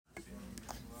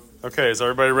Okay, is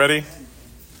everybody ready?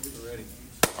 We're ready.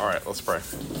 All right, let's pray.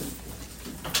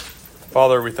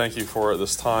 Father, we thank you for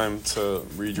this time to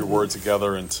read your word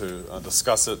together and to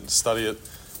discuss it and study it.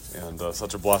 And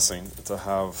such a blessing to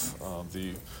have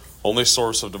the only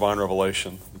source of divine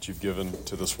revelation that you've given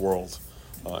to this world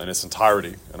in its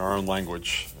entirety, in our own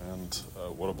language. And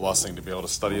what a blessing to be able to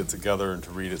study it together and to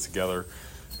read it together.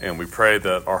 And we pray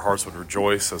that our hearts would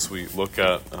rejoice as we look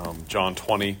at John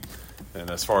 20, and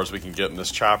as far as we can get in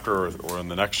this chapter or in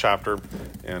the next chapter.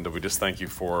 And we just thank you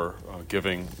for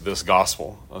giving this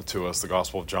gospel to us, the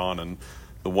Gospel of John, and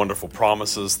the wonderful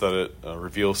promises that it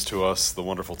reveals to us, the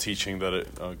wonderful teaching that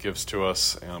it gives to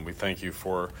us. And we thank you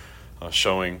for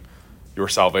showing your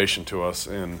salvation to us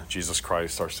in Jesus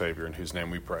Christ, our Savior, in whose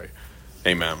name we pray.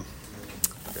 Amen.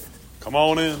 Okay. Come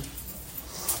on in.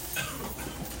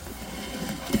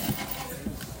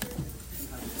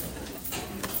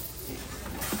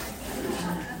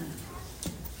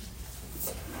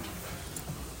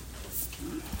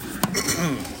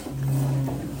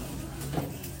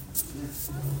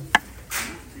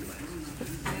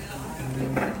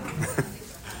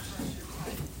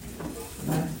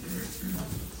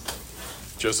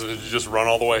 Joseph, did you just run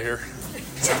all the way here?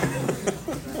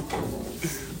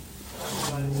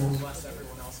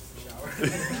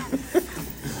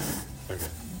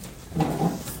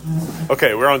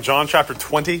 Okay, we're on John chapter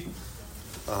 20,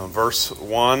 verse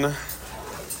 1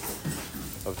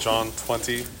 of John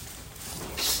 20.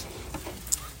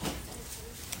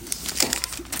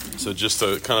 So just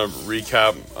to kind of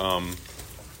recap,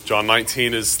 John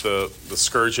 19 is the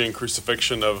scourging,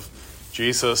 crucifixion of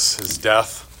Jesus, his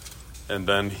death, and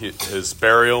then his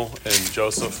burial in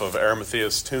Joseph of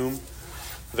Arimathea's tomb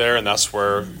there, and that's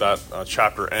where that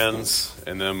chapter ends.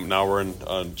 And then now we're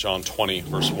in John 20,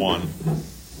 verse 1.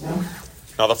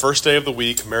 Now the first day of the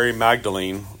week, Mary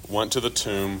Magdalene went to the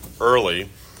tomb early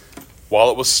while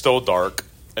it was still dark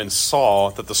and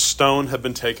saw that the stone had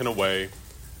been taken away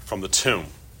from the tomb.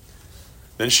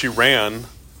 Then she ran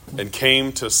and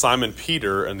came to Simon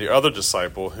Peter and the other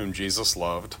disciple whom Jesus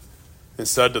loved, and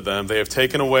said to them, "They have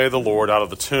taken away the Lord out of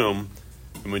the tomb,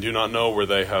 and we do not know where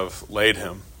they have laid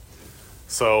him."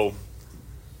 So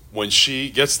when she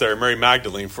gets there, Mary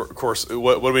Magdalene, of course,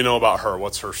 what do we know about her?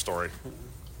 What's her story?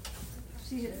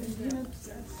 She had been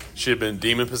demon-possessed. She had been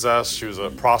demon-possessed. She was a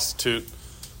prostitute.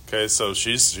 Okay, so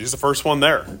she's the first one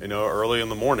there, early in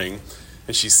the morning.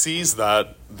 And she sees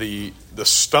that the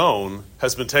stone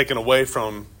has been taken away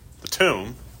from the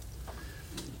tomb.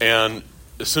 And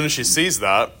as soon as she sees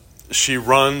that, she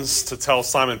runs to tell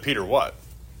Simon Peter what?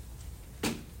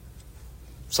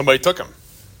 Somebody took him.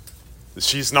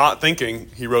 She's not thinking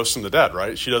he rose from the dead,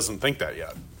 right? She doesn't think that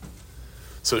yet.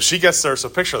 So she gets there. So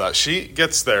picture that. She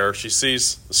gets there. She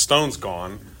sees the stone's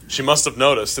gone. She must have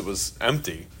noticed it was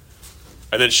empty.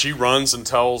 And then she runs and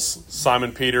tells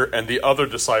Simon Peter and the other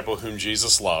disciple whom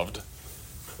Jesus loved.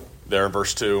 There in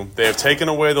verse 2. They have taken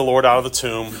away the Lord out of the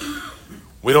tomb.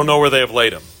 We don't know where they have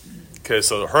laid him. Okay,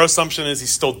 so her assumption is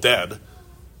he's still dead.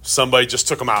 Somebody just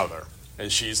took him out of there.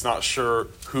 And she's not sure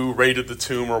who raided the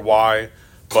tomb or why,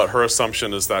 but her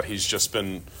assumption is that he's just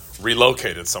been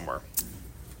relocated somewhere.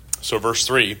 So verse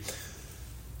 3,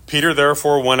 Peter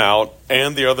therefore went out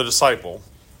and the other disciple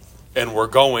and were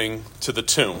going to the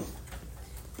tomb.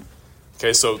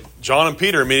 Okay, so John and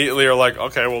Peter immediately are like,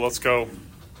 okay, well, let's go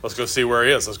see where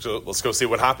he is. Let's go see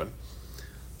what happened.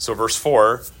 So verse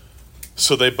 4,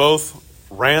 so they both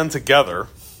ran together,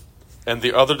 and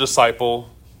the other disciple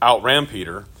outran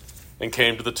Peter and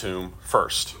came to the tomb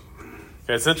first.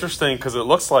 Okay, it's interesting because it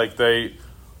looks like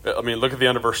look at the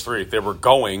end of verse 3. They were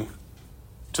going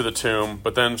to the tomb,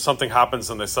 but then something happens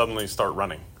and they suddenly start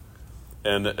running.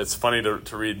 And it's funny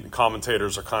to read.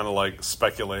 Commentators are kind of like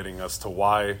speculating as to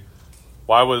why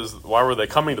were they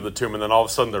coming to the tomb, and then all of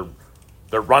a sudden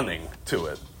they're running to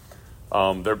it.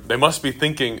 They must be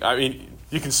thinking.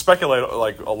 You can speculate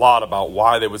like a lot about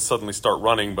why they would suddenly start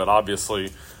running, but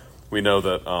obviously we know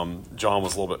that John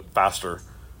was a little bit faster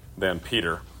than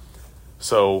Peter.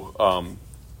 So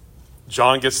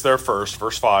John gets there first,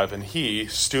 verse 5, and he,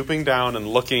 stooping down and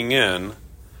looking in,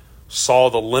 saw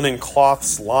the linen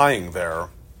cloths lying there,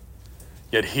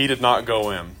 yet he did not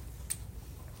go in.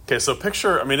 Okay, so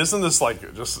picture, isn't this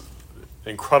like just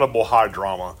incredible high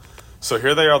drama? So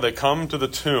here they are, they come to the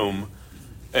tomb,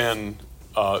 and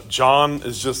John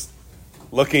is just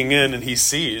looking in, and he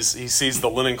sees the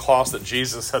linen cloths that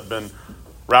Jesus had been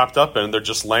wrapped up in. They're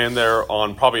just laying there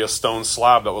on probably a stone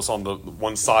slab that was on the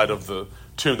one side of the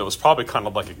tomb that was probably kind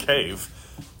of like a cave.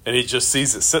 And he just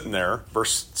sees it sitting there,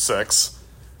 verse 6.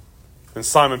 And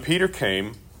Simon Peter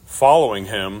came, following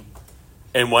him,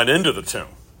 and went into the tomb.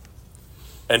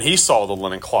 and he saw the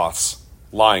linen cloths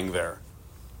lying there.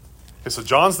 Okay, so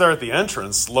John's there at the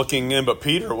entrance looking in, but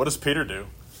Peter, what does Peter do?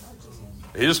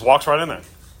 He just walks right in there.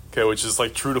 Okay, which is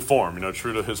like true to form,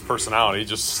 true to his personality. He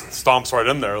just stomps right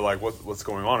in there like, what's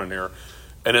going on in here?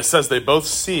 And it says they both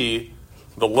see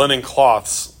the linen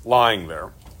cloths lying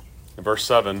there. In verse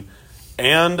 7,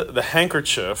 and the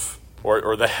handkerchief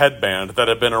or the headband that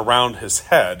had been around his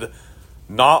head,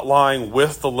 not lying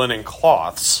with the linen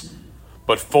cloths,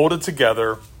 but folded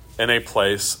together in a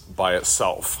place by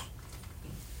itself.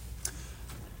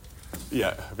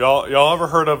 Yeah, have y'all ever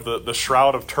heard of the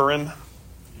Shroud of Turin?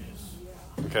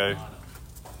 Okay.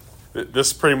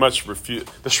 This pretty much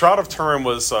the Shroud of Turin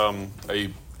was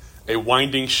a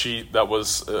winding sheet that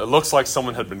was, it looks like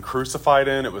someone had been crucified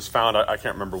in. It was found, I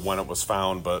can't remember when it was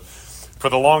found, but for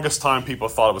the longest time people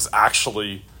thought it was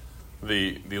actually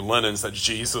the linens that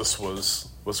Jesus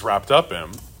was wrapped up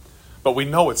in. But we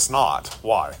know it's not.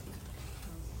 Why?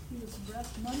 He was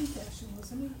wrapped money cashing,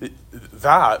 wasn't he?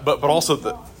 That, but also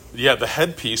the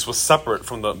headpiece was separate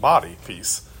from the body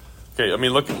piece. Okay, I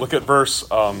mean, look at verse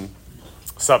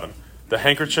 7. The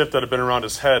handkerchief that had been around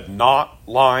his head, not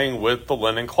lying with the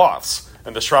linen cloths.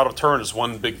 And the Shroud of Turin is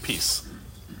one big piece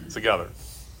together.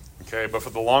 Okay, but for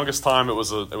the longest time, it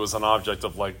was an object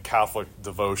of like Catholic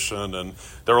devotion, and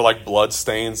there were like blood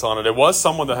stains on it. It was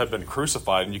someone that had been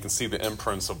crucified, and you can see the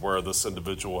imprints of where this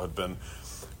individual had been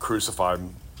crucified.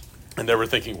 And they were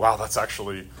thinking, wow, that's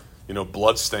actually,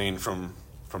 blood stain from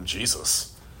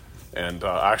Jesus. And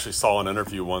I actually saw an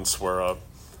interview once where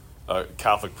a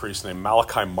Catholic priest named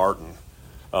Malachi Martin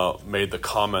made the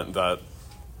comment that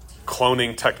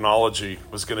cloning technology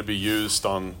was going to be used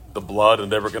on the blood,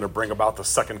 and they were going to bring about the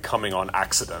second coming on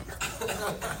accident.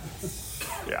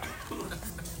 Yeah.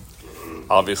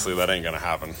 Obviously, that ain't going to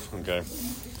happen. Okay.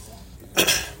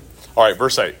 All right,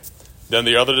 verse 8. Then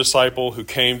the other disciple who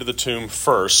came to the tomb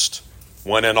first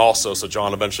went in also, so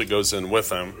John eventually goes in with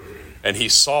him, and he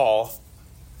saw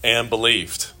and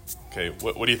believed. Okay,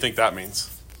 what do you think that means?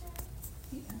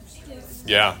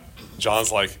 Yeah,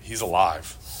 John's like, he's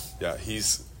alive. Yeah,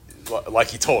 he's like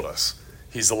he told us.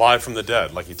 He's alive from the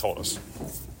dead, like he told us.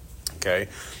 Okay,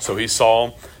 so he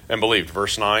saw and believed.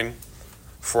 Verse 9,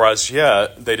 for as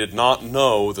yet they did not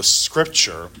know the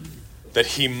scripture that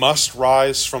he must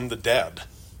rise from the dead.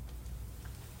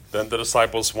 Then the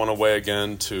disciples went away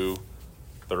again to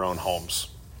their own homes.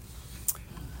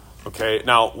 Okay,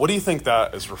 now what do you think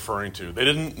that is referring to? They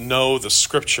didn't know the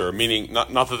scripture, meaning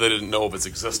not that they didn't know of its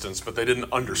existence, but they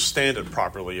didn't understand it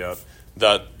properly yet,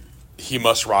 that he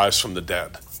must rise from the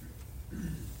dead.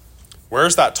 Where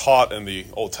is that taught in the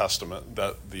Old Testament,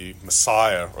 that the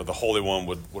Messiah or the Holy One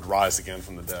would rise again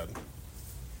from the dead?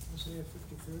 Isaiah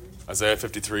 53. Isaiah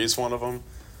 53 is one of them.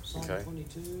 Psalm Okay.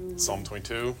 22. Psalm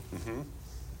 22. Mm-hmm.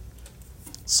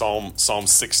 Psalm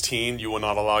 16, you will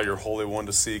not allow your Holy One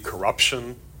to see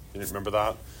corruption. You remember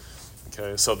that?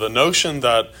 Okay, so the notion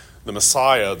that the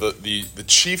Messiah, the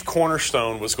chief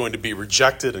cornerstone, was going to be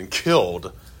rejected and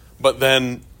killed, but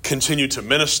then continue to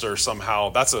minister somehow,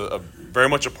 that's a very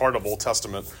much a part of Old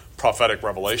Testament prophetic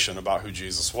revelation about who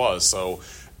Jesus was. So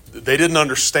they didn't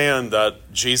understand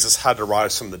that Jesus had to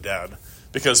rise from the dead,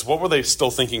 because what were they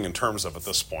still thinking in terms of at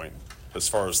this point, as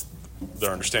far as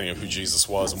their understanding of who Jesus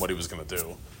was and what he was going to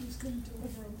do? He's going to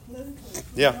deliver him politically.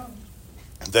 Yeah.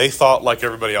 They thought like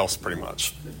everybody else pretty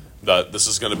much, that this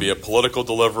is going to be a political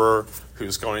deliverer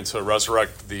who's going to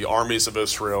resurrect the armies of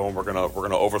Israel, and we're going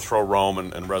to overthrow Rome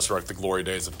and resurrect the glory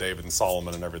days of David and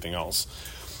Solomon and everything else.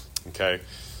 Okay,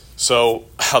 so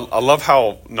I love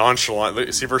how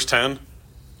nonchalant. See verse 10?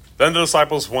 Then the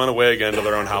disciples went away again to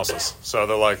their own houses. So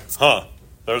they're like,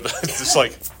 They're just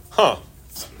like, I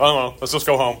don't know, let's just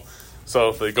go home.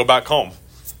 So they go back home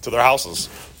to their houses.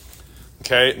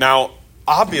 Okay, now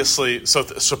obviously, so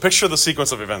picture the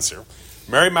sequence of events here.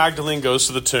 Mary Magdalene goes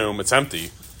to the tomb. It's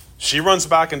empty. She runs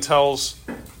back and tells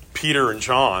Peter and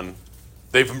John,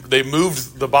 they've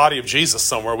moved the body of Jesus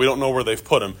somewhere. We don't know where they've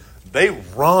put him. They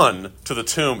run to the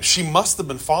tomb. She must have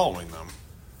been following them.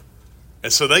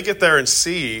 And so they get there and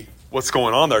see what's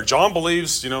going on there. John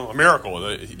believes, a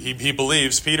miracle. He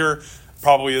believes. Peter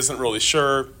probably isn't really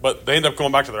sure, but they end up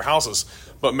going back to their houses.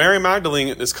 But Mary Magdalene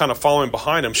is kind of following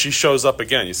behind him. She shows up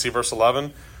again. You see verse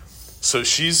 11? So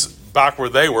she's back where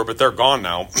they were, but they're gone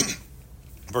now.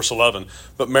 Verse 11.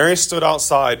 But Mary stood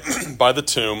outside by the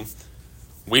tomb,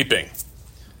 weeping.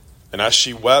 And as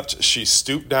she wept, she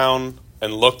stooped down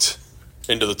and looked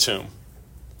into the tomb.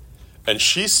 And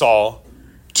she saw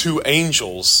two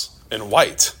angels in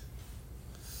white,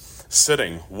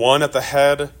 sitting, one at the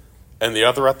head and the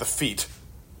other at the feet,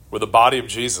 where the body of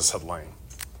Jesus had lain.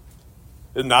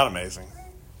 Isn't that amazing?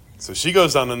 So she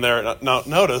goes down in there. Now,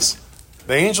 notice,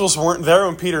 the angels weren't there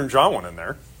when Peter and John went in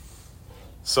there.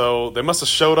 So they must have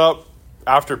showed up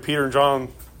after Peter and John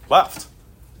left.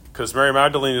 Because Mary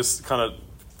Magdalene is kind of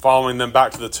following them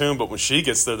back to the tomb. But when she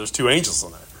gets there, there's two angels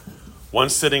in there. One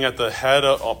sitting at the head,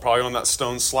 probably on that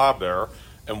stone slab there,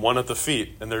 and one at the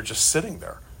feet. And they're just sitting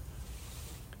there.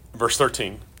 Verse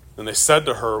 13. And they said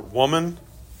to her, "Woman,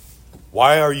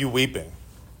 why are you weeping?"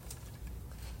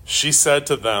 She said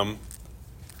to them,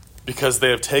 "Because they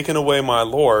have taken away my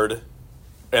Lord,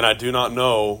 and I do not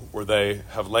know where they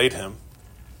have laid him."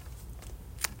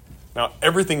 Now,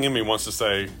 everything in me wants to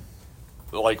say,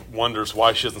 wonders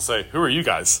why she doesn't say, "Who are you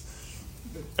guys?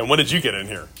 And when did you get in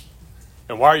here?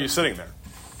 And why are you sitting there?"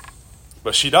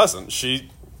 But she doesn't.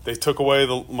 They took away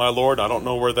my Lord. I don't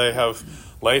know where they have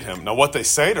laid him. Now, what they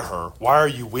say to her, "Why are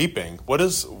you weeping?" What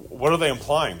are they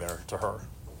implying there to her?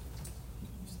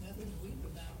 There's nothing to weep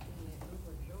about when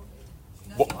they're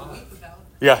overjoyed. Well, Nothing to weep about.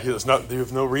 Yeah, you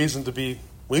have no reason to be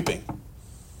weeping.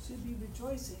 Should be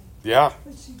rejoicing, Yeah,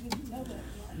 but she didn't know that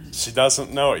yet. she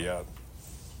doesn't know it yet.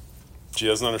 She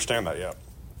doesn't understand that yet.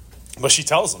 But she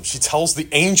tells them. She tells the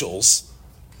angels,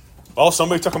 "Well,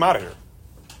 somebody took him out of here.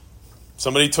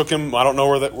 Somebody took him. I don't know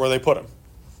where they put him."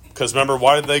 Because remember,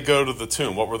 why did they go to the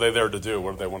tomb? What were they there to do?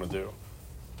 What did they want to do?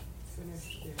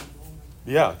 Finish the embalming.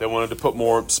 Yeah, they wanted to put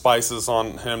more spices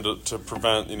on him to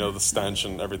prevent, the stench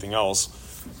and everything else.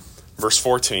 Verse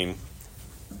 14.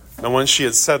 Now when she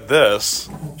had said this,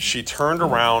 she turned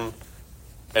around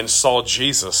and saw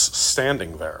Jesus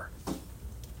standing there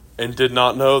and did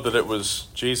not know that it was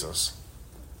Jesus.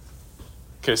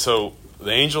 Okay, so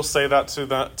the angels say that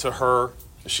to her.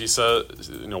 She said,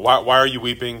 why are you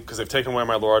weeping? Because they've taken away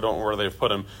my Lord. I don't know where they've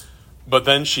put him. But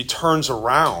then she turns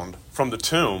around from the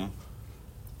tomb,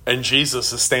 and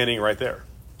Jesus is standing right there.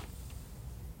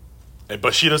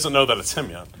 But she doesn't know that it's him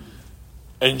yet.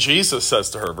 And Jesus says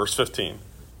to her, verse 15,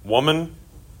 "Woman,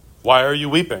 why are you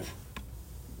weeping?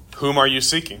 Whom are you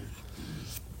seeking?"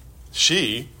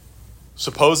 She,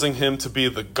 supposing him to be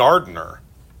the gardener,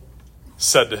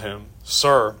 said to him,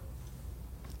 "Sir,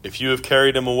 if you have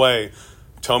carried him away,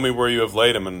 tell me where you have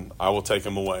laid him, and I will take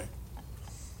him away."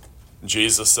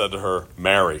 Jesus said to her,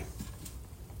 "Mary."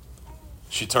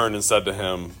 She turned and said to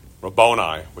him,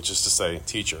 "Rabboni," which is to say,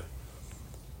 teacher.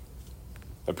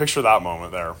 And picture that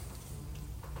moment there.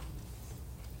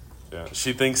 Yeah,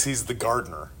 she thinks he's the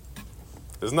gardener.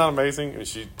 Isn't that amazing? And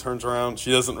she turns around,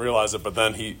 she doesn't realize it, but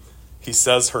then he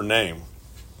says her name,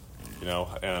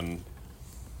 and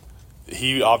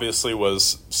he obviously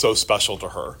was so special to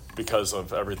her because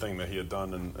of everything that he had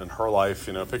done in her life.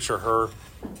 Picture her.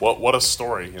 What a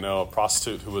story. A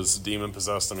prostitute who was demon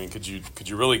possessed. I mean, could you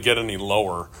really get any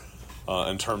lower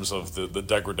in terms of the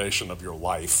degradation of your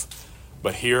life?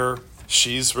 But here,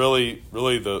 she's really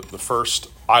the first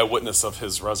eyewitness of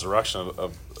his resurrection,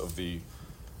 of the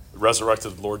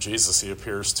resurrected Lord Jesus. He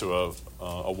appears to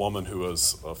a woman who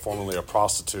was formerly a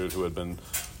prostitute who had been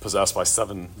possessed by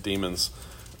 7 demons.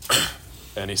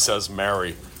 And he says,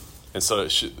 "Mary." And so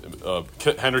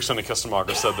Hendrickson and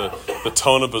Kistenmacher said that the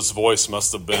tone of his voice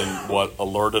must have been what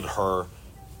alerted her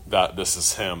that this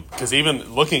is him. Because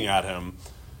even looking at him,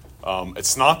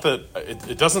 it's not that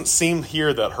it doesn't seem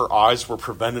here that her eyes were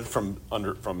prevented from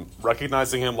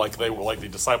recognizing him like the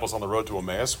disciples on the road to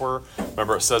Emmaus were.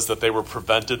 Remember, it says that they were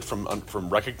prevented from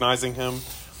recognizing him.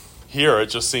 Here, it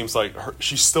just seems like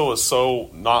she still is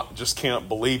just can't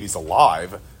believe he's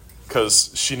alive,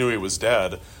 because she knew he was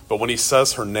dead. But when he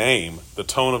says her name, the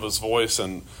tone of his voice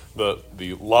and the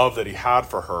love that he had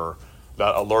for her,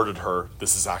 that alerted her,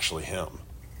 this is actually him.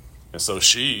 And so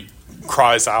she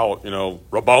cries out,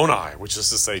 Rabboni, which is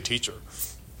to say teacher.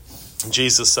 And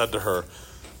Jesus said to her,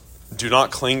 "Do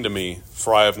not cling to me,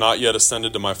 for I have not yet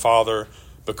ascended to my Father,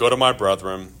 but go to my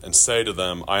brethren and say to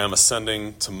them, I am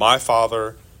ascending to my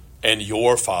Father and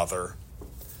your Father,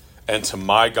 and to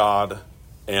my God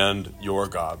and your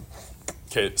God."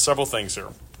 Okay, several things here.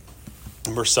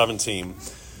 In verse 17,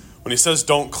 when he says,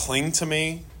 "Don't cling to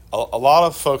me," a lot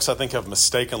of folks, I think, have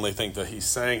mistakenly think that he's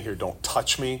saying here, "Don't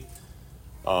touch me."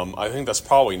 I think that's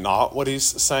probably not what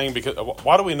he's saying, because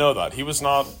why do we know that? He was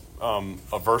not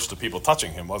averse to people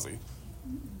touching him, was he?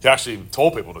 He actually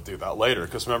told people to do that later,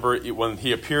 because remember, when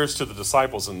he appears to the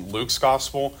disciples in Luke's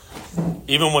gospel,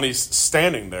 even when he's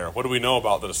standing there, what do we know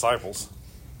about the disciples?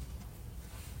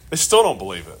 They still don't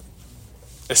believe it.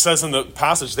 It says in the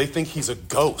passage, they think he's a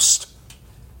ghost.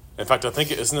 In fact,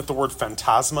 isn't it the word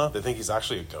phantasma? They think he's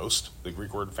actually a ghost, the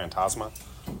Greek word phantasma.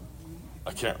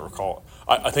 I can't recall.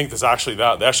 I think there's actually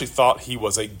that. They actually thought he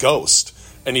was a ghost.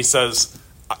 And he says,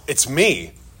 "It's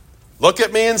me. Look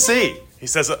at me and see." He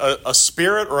says a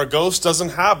spirit or a ghost doesn't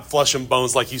have flesh and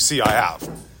bones like you see I have.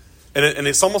 And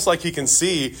it's almost like he can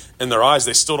see in their eyes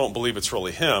they still don't believe it's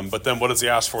really him. But then what does he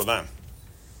ask for then?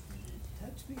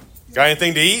 Touch me. Got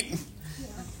anything to eat?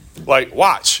 Like,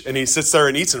 watch. And he sits there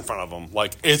and eats in front of them.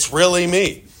 Like, it's really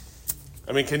me.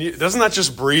 I mean, doesn't that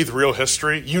just breathe real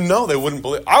history? You know they wouldn't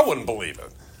believe. I wouldn't believe it.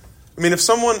 I mean, if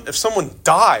someone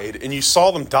died and you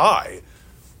saw them die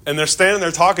and they're standing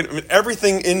there talking, I mean,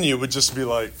 everything in you would just be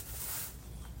like,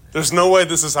 there's no way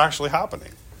this is actually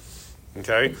happening.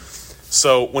 Okay?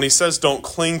 So when he says, don't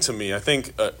cling to me, I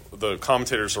think the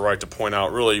commentators are right to point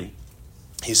out, really,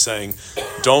 he's saying,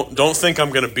 don't think I'm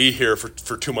going to be here for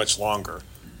too much longer.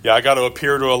 Yeah, I got to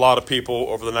appear to a lot of people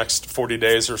over the next 40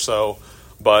 days or so,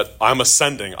 but I'm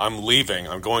ascending, I'm leaving,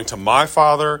 I'm going to my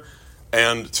Father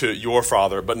and to your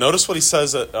Father. But notice what he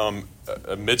says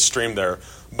at midstream there,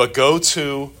 but go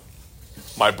to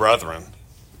my brethren.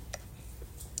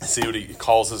 See what he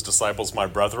calls his disciples, my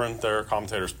brethren. Their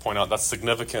commentators point out that's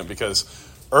significant because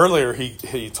earlier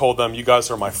he told them, you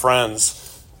guys are my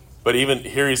friends, but even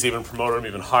here he's even promoted them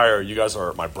even higher. You guys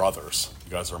are my brothers.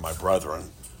 You guys are my brethren.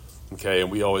 Okay, and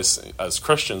we always, as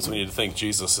Christians, we need to think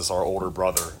Jesus is our older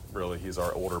brother. Really, he's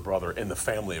our older brother in the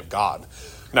family of God.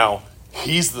 Now,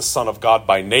 he's the Son of God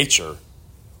by nature.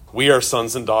 We are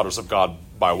sons and daughters of God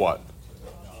by what?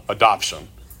 Adoption.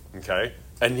 Okay,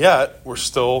 and yet we're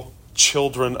still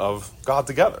children of God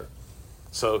together.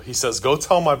 So he says, go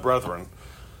tell my brethren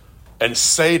and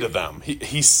say to them,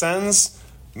 he sends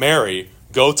Mary,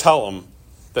 go tell them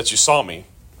that you saw me.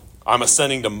 I'm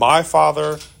ascending to my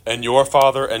Father and your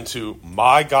Father and to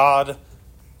my God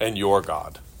and your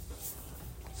God.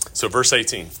 So verse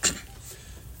 18,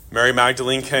 Mary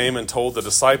Magdalene came and told the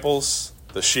disciples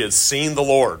that she had seen the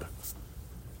Lord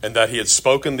and that he had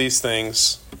spoken these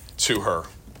things to her.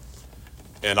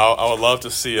 And I would love to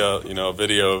see a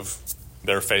video of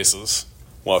their faces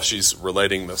while she's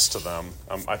relating this to them.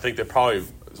 I think they probably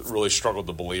really struggled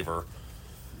to believe her.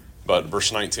 But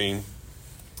verse 19,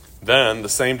 then the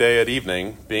same day at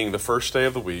evening, being the first day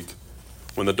of the week,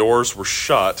 when the doors were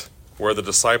shut where the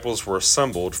disciples were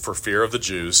assembled for fear of the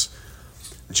Jews,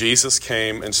 Jesus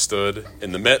came and stood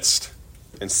in the midst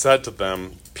and said to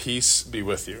them, peace be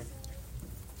with you.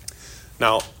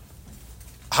 Now,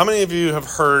 how many of you have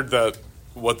heard that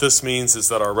what this means is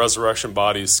that our resurrection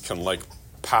bodies can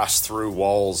pass through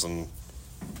walls and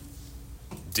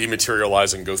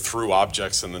dematerialize and go through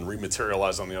objects and then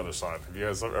rematerialize on the other side? Have you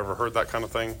guys ever heard that kind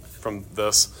of thing from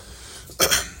this?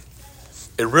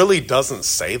 It really doesn't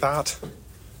say that.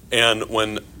 And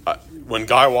when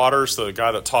Guy Waters, the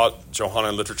guy that taught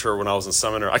Johannine literature when I was in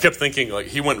seminary, I kept thinking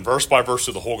he went verse by verse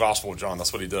through the whole Gospel of John.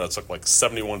 That's what he did. I took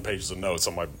 71 pages of notes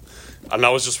and I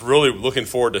was just really looking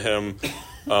forward to him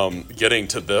getting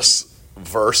to this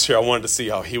verse here. I wanted to see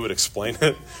how he would explain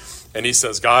it. And he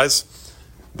says, guys,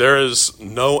 there is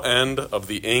no end of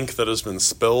the ink that has been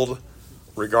spilled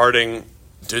regarding,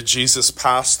 did Jesus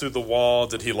pass through the wall?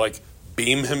 Did he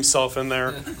beam himself in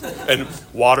there? And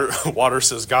Water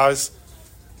says, guys,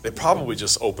 they probably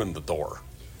just opened the door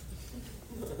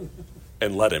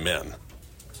and let him in.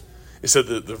 He said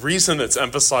the reason it's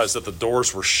emphasized that the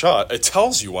doors were shut, it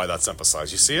tells you why that's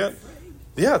emphasized. You see it?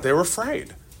 Yeah, they were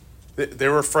afraid. They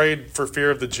were afraid for fear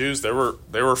of the Jews. They were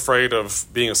afraid of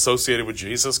being associated with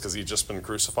Jesus because he'd just been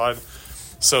crucified.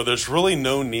 So there's really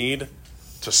no need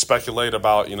to speculate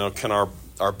about, can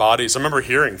our bodies... I remember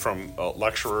hearing from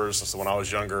lecturers when I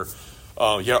was younger,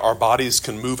 our bodies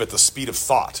can move at the speed of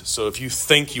thought. So if you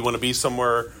think you want to be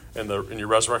somewhere in your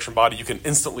resurrection body, you can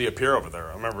instantly appear over there.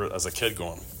 I remember as a kid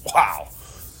going, wow,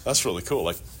 that's really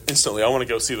cool. Instantly, I want to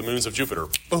go see the moons of Jupiter.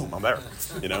 Boom, I'm there,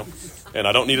 And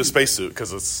I don't need a spacesuit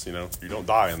because it's, you don't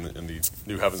die in the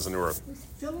new heavens and new earth.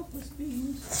 Philip was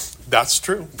beamed. That's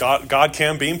true. God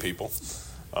can beam people.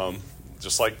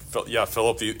 Just like,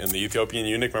 Philip and the Ethiopian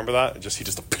eunuch, remember that? He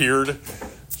just appeared.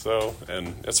 So,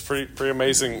 and it's pretty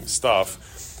amazing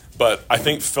stuff. But I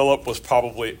think Philip was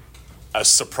probably as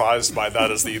surprised by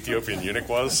that as the Ethiopian eunuch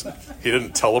was. He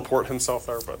didn't teleport himself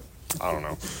there, but I don't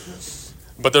know.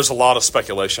 But there's a lot of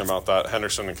speculation about that.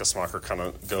 Henderson and Kissmacher kind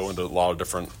of go into a lot of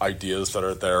different ideas that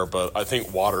are there, but I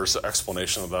think Waters'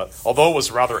 explanation of that, although it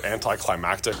was rather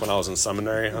anticlimactic when I was in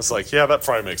seminary, I was like, yeah, that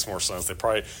probably makes more sense. They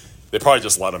probably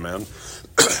just let him in.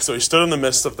 So he stood in the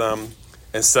midst of them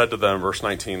and said to them, verse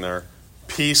 19 there,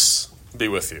 peace be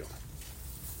with you.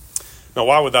 Now,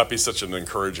 why would that be such an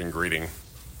encouraging greeting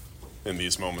in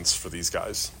these moments for these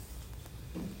guys?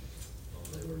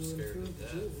 They were scared of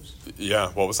death. Yeah,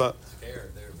 what was that?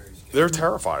 Scared. They were very scared. They're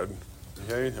terrified.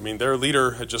 Okay, I mean, their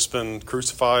leader had just been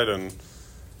crucified, and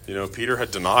Peter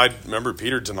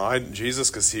denied Jesus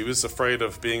because he was afraid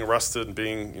of being arrested and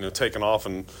being, taken off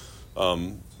and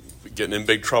getting in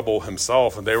big trouble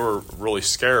himself. And they were really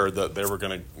scared that they were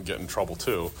going to get in trouble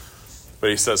too.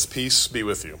 But he says, peace be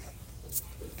with you.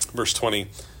 Verse 20,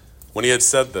 when he had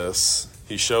said this,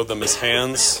 he showed them his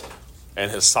hands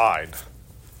and his side.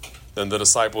 Then the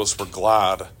disciples were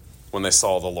glad when they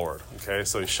saw the Lord. Okay,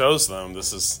 so he shows them,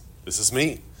 this is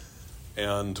me.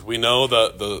 And we know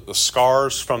that the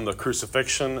scars from the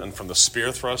crucifixion and from the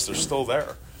spear thrust, they're still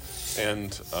there.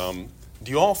 And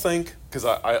do you all think, because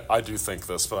I do think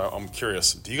this, but I'm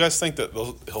curious, do you guys think that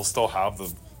he'll still have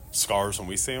the scars when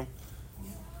we see him?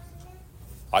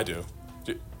 I do.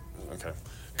 Okay.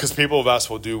 Because people have asked,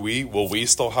 will we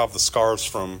still have the scars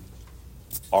from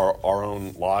our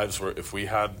own lives where if we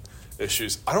had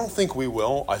issues? I don't think we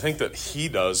will. I think that he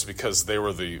does because they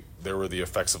were the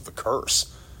effects of the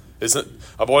curse.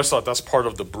 I've always thought that's part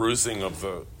of the bruising of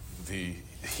the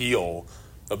heel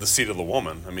of the seed of the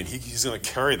woman. I mean, he's going to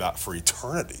carry that for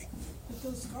eternity. But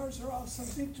those scars are also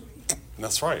victory. And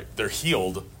that's right. They're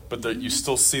healed, but you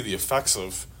still see the effects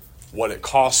of what it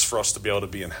costs for us to be able to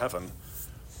be in heaven.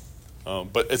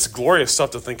 But it's glorious stuff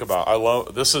to think about.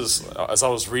 As I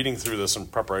was reading through this in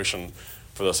preparation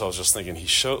for this, I was just thinking,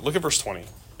 look at verse 20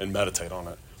 and meditate on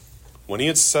it. When he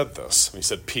had said this, when he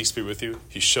said, peace be with you,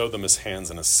 he showed them his hands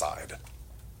and his side.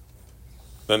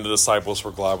 Then the disciples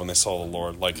were glad when they saw the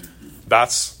Lord. Like,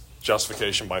 that's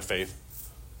justification by faith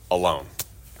alone.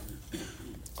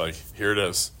 Like, here it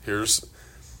is.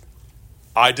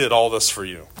 I did all this for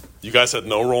you. You guys had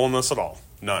no role in this at all.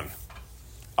 None.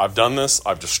 I've done this.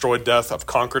 I've destroyed death. I've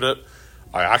conquered it.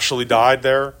 I actually died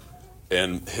there,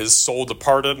 and his soul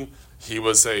departed. He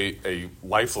was a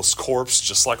lifeless corpse,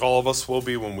 just like all of us will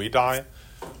be when we die.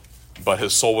 But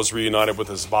his soul was reunited with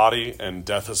his body, and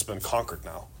death has been conquered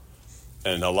now.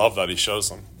 And I love that he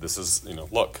shows them. This is,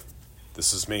 look,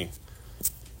 this is me.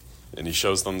 And he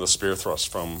shows them the spear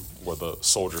thrust from where the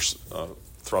soldiers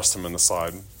thrust him in the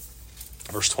side.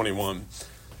 Verse 21.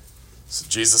 So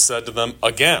Jesus said to them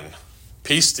again,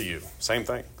 peace to you. Same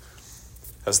thing.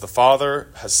 As the Father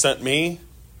has sent me,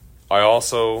 I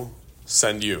also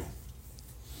send you.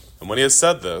 And when he had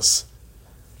said this,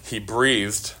 he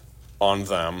breathed on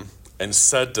them and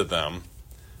said to them,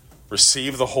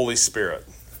 receive the Holy Spirit.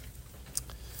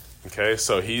 Okay,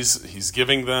 so he's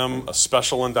giving them a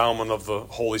special endowment of the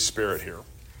Holy Spirit here.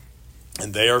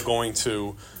 And they are going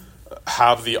to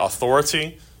have the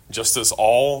authority, just as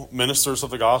all ministers of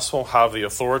the gospel have the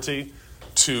authority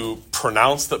to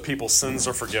pronounce that people's sins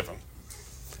are forgiven.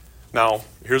 Now,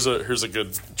 here's a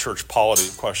good church polity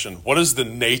question. What is the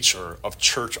nature of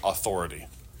church authority?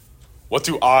 What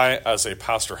do I, as a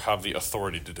pastor, have the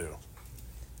authority to do?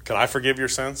 Can I forgive your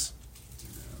sins?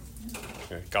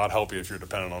 Okay. God help you if you're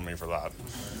dependent on me for that.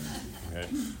 Okay.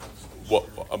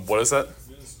 What is that?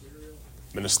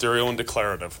 Ministerial and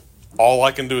declarative. All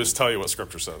I can do is tell you what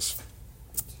Scripture says.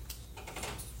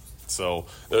 So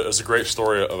there's a great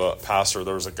story of a pastor.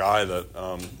 There was a guy that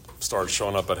started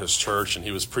showing up at his church, and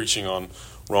he was preaching on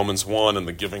Romans 1 and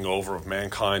the giving over of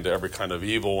mankind to every kind of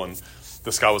evil. And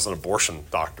this guy was an abortion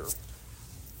doctor.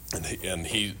 And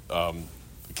he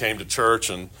came to church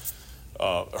and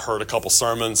heard a couple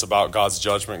sermons about God's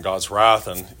judgment, God's wrath,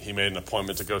 and he made an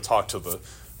appointment to go talk to the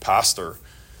pastor.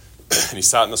 And he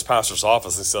sat in this pastor's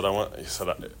office and he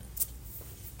said,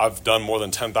 I've done more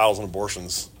than 10,000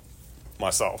 abortions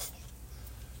myself.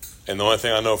 And the only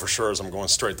thing I know for sure is I'm going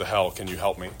straight to hell. Can you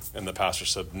help me? And the pastor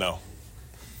said, no.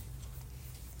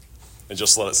 And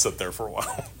just let it sit there for a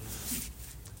while.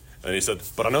 And he said,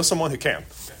 but I know someone who can.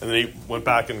 And then he went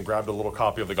back and grabbed a little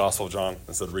copy of the Gospel of John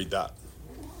and said, read that.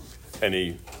 And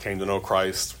he came to know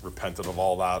Christ, repented of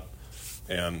all that,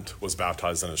 and was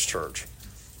baptized in his church.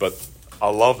 But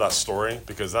I love that story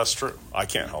because that's true. I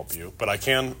can't help you, but I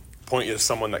can point you to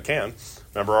someone that can.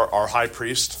 Remember our high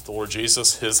priest, the Lord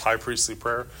Jesus, his high priestly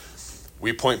prayer?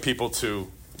 We point people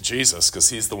to Jesus because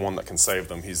he's the one that can save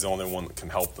them. He's the only one that can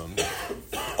help them.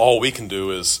 All we can do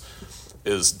is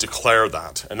declare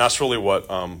that. And that's really what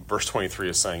verse 23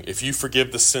 is saying. If you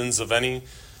forgive the sins of any,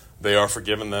 they are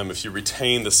forgiven them. If you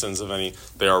retain the sins of any,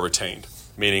 they are retained.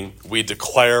 Meaning we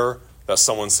declare that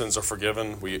someone's sins are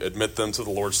forgiven. We admit them to the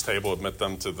Lord's table, admit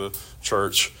them to the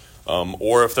church.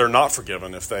 Or if they're not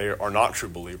forgiven, if they are not true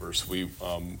believers, we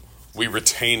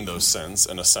retain those sins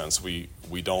in a sense. We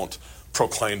don't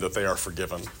proclaim that they are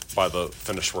forgiven by the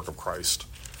finished work of Christ.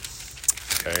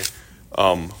 Okay.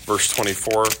 Verse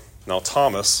 24, now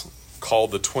Thomas,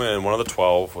 called the twin, one of the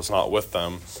 12, was not with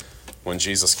them when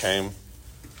Jesus came.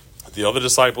 The other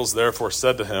disciples therefore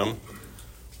said to him,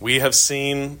 we have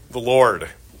seen the Lord.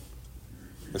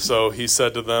 So he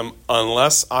said to them,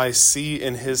 unless I see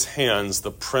in his hands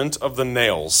the print of the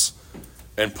nails,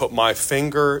 and put my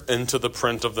finger into the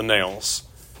print of the nails,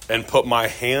 and put my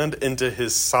hand into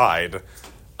his side,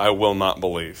 I will not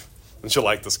believe. Don't you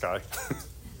like this guy?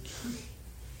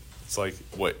 It's like,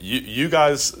 what, you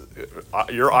guys,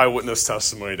 your eyewitness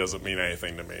testimony doesn't mean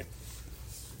anything to me.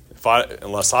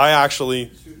 Unless I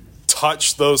actually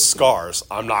touch those scars,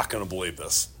 I'm not going to believe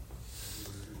this.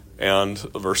 And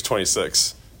verse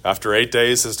 26, after 8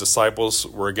 days, his disciples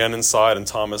were again inside, and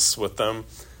Thomas with them.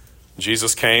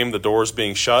 Jesus came, the doors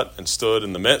being shut, and stood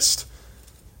in the midst,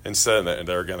 and said, and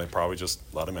there again, they probably just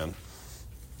let him in,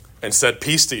 and said,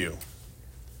 peace to you.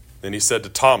 Then he said to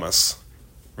Thomas,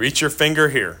 reach your finger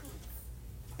here,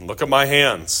 and look at my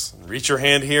hands, and reach your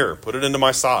hand here, put it into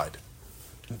my side.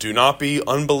 Do not be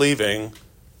unbelieving,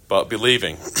 but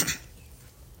believing.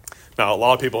 Now, a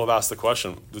lot of people have asked the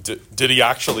question, did he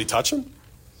actually touch him?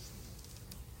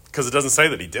 Because it doesn't say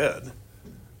that he did.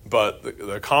 But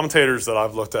the commentators that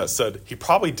I've looked at said he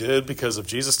probably did, because if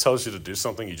Jesus tells you to do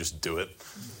something, you just do it,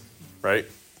 right?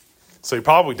 So he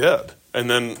probably did. And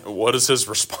then what is his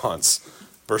response?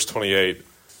 Verse 28,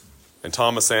 and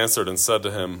Thomas answered and said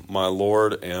to him, my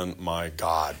Lord and my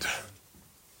God.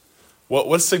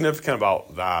 What's significant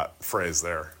about that phrase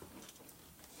there?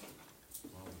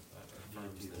 The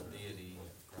deity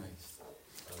of Christ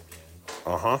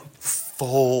again.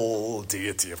 Full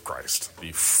deity of Christ.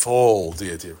 The full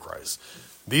deity of Christ.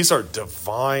 These are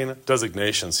divine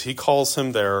designations. He calls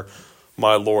him there,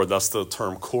 my Lord. That's the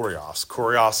term kurios.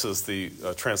 Kurios is the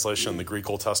translation in the Greek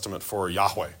Old Testament for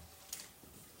Yahweh.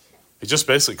 He just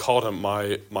basically called him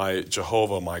my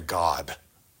Jehovah, my God.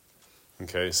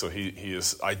 Okay, so he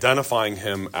is identifying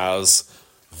him as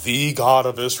the God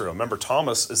of Israel. Remember,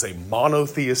 Thomas is a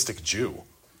monotheistic Jew.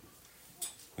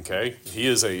 Okay, he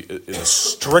is in the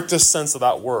strictest sense of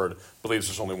that word, believes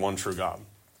there's only one true God.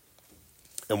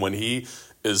 And when he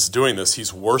is doing this,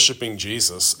 he's worshiping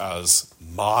Jesus as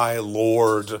my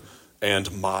Lord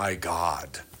and my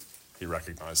God. He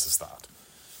recognizes that.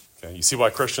 Okay, you see why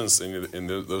Christians in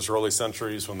those early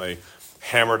centuries, when they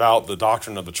hammered out the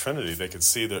doctrine of the Trinity, they could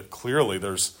see that clearly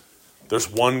there's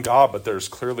one God, but there's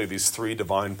clearly these three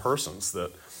divine persons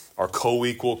that are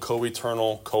co-equal,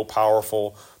 co-eternal,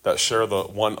 co-powerful, that share the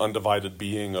one undivided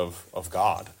being of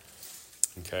God.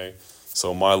 Okay?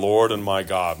 So my Lord and my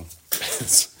God.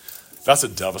 That's a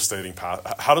devastating path.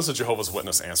 How does a Jehovah's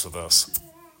Witness answer this?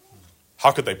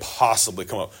 How could they possibly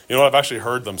come up? You know, I've actually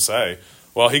heard them say,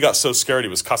 well, he got so scared he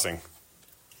was cussing.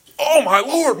 Oh, my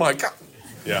Lord, my God.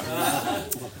 Yeah.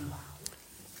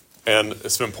 And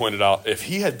it's been pointed out, if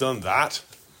he had done that,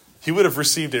 he would have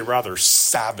received a rather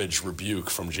savage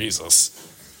rebuke from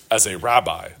Jesus as a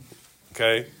rabbi.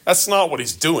 Okay? That's not what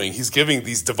he's doing. He's giving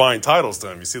these divine titles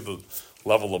to him. You see the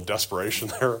level of desperation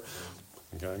there?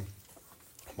 Okay?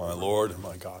 My Lord and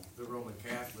my God. The Roman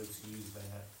Catholics use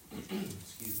that,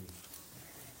 excuse me,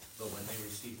 but when they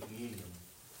receive communion,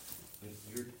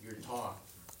 you're taught,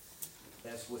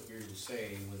 that's what you're to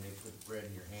say when they put bread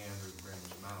in your hand or bread in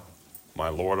your mouth. My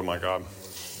Lord and my God.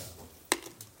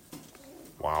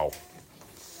 Wow.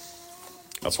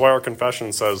 That's why our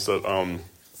confession says that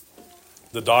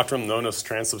the doctrine known as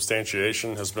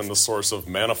transubstantiation has been the source of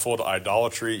manifold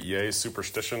idolatry, yea,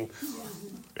 superstition.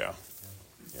 Yeah.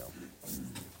 Yeah.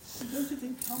 Don't you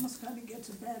think Thomas kind of gets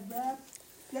a bad rap?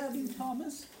 Doubting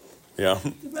Thomas? Yeah.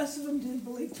 The rest of them didn't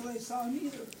believe till they saw him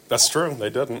either. That's true. They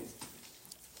didn't.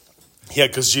 Yeah,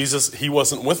 because Jesus, he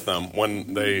wasn't with them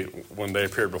when they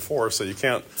appeared before, so you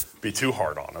can't be too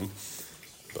hard on him.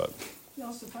 But You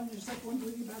also find yourself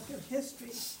wondering about their history.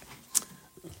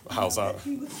 how's that?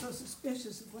 He was so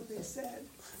suspicious of what they said.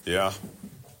 Yeah.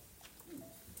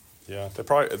 Yeah,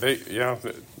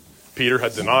 Peter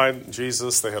had denied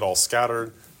Jesus. They had all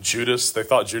scattered. Judas, they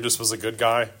thought Judas was a good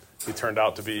guy. He turned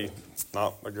out to be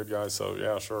not a good guy, so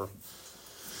yeah, sure.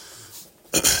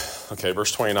 Okay,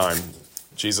 verse 29.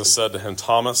 Jesus said to him,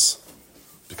 Thomas,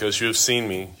 because you have seen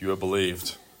me, you have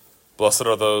believed. Blessed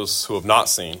are those who have not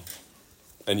seen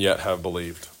and yet have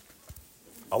believed.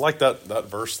 I like that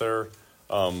verse there,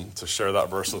 to share that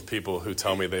verse with people who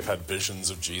tell me they've had visions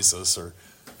of Jesus, or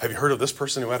have you heard of this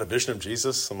person who had a vision of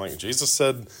Jesus? I'm like, Jesus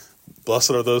said,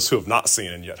 blessed are those who have not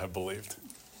seen and yet have believed.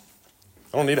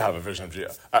 I don't need to have a vision of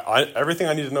Jesus. Everything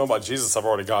I need to know about Jesus I've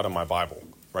already got in my Bible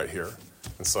right here.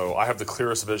 And so I have the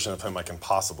clearest vision of him I can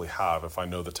possibly have if I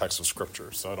know the text of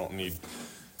Scripture. So I don't need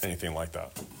anything like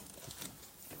that.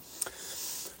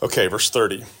 Okay, verse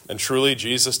 30. And truly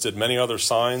Jesus did many other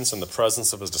signs in the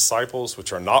presence of his disciples,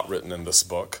 which are not written in this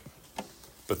book.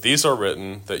 But these are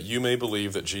written that you may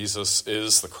believe that Jesus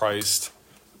is the Christ,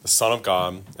 the Son of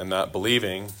God, and that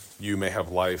believing you may have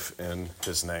life in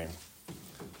his name.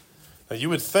 Now you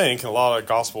would think, and a lot of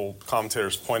gospel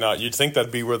commentators point out, you'd think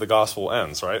that'd be where the gospel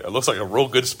ends, right? It looks like a real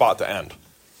good spot to end.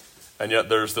 And yet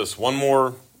there's this one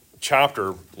more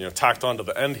chapter, tacked onto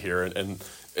the end here, and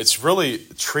it's really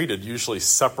treated usually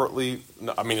separately.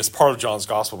 I mean, it's part of John's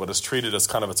gospel, but it's treated as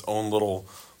kind of its own little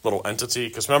entity.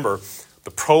 Because remember,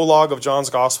 the prologue of John's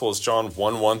gospel is John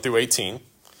 1 through 18.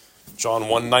 John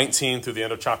 1:19 through the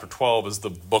end of chapter 12 is the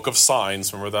book of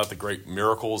signs. Remember that? The great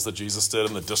miracles that Jesus did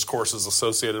and the discourses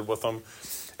associated with them.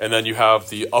 And then you have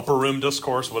the upper room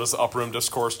discourse. What is the upper room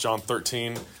discourse? John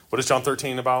 13. What is John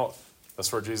 13 about?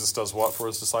 That's where Jesus does what for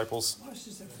his disciples?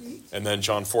 Washes their feet. And then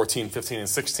John 14, 15, and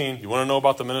 16. You want to know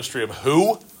about the ministry of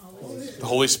who? The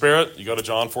Holy Spirit. You go to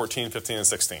John 14, 15, and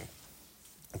 16.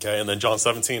 Okay, and then John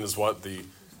 17 is what? The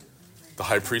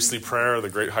high priestly prayer, the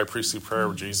great high priestly prayer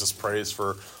where Jesus prays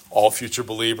for all future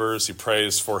believers. He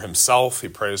prays for himself. He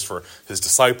prays for his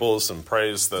disciples and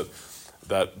prays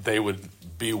that they would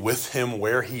be with him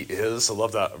where he is. I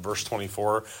love that verse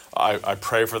 24. I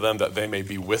pray for them that they may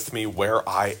be with me where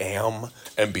I am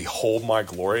and behold my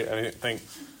glory. And I think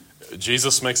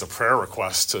Jesus makes a prayer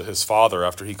request to his Father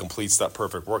after he completes that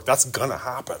perfect work. That's going to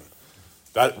happen.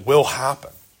 That will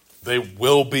happen. They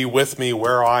will be with me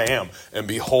where I am and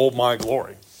behold my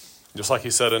glory. Just like he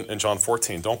said in John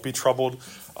 14, don't be troubled.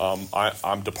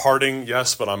 I'm departing,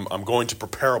 yes, but I'm going to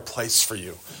prepare a place for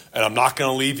you. And I'm not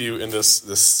going to leave you in this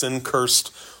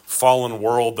sin-cursed, fallen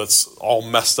world that's all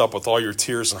messed up with all your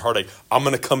tears and heartache. I'm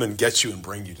going to come and get you and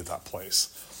bring you to that place.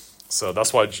 So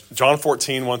that's why John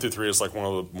 14, 1 through 3 is like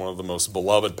one of the most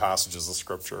beloved passages of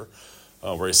Scripture,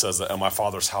 where he says that in my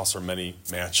Father's house are many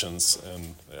mansions,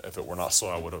 and if it were not so,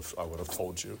 I would have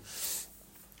told you.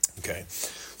 Okay,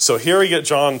 so here we get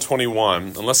John 21,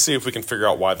 and let's see if we can figure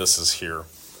out why this is here.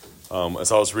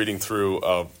 As I was reading through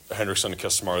Hendrickson and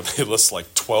Kistamar, they list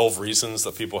like 12 reasons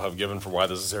that people have given for why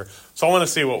this is here. So I want to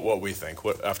see what we think.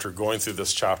 After going through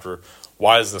this chapter,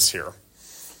 why is this here?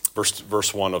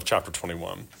 Verse 1 of chapter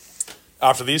 21.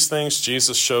 After these things,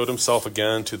 Jesus showed himself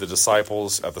again to the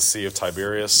disciples at the Sea of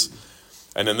Tiberias,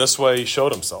 and in this way he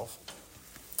showed himself.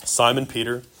 Simon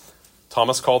Peter,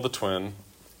 Thomas called the twin,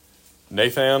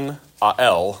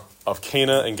 Nathanael of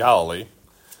Cana in Galilee,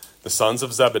 the sons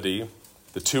of Zebedee,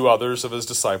 the two others of his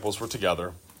disciples were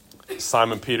together.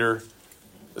 Simon Peter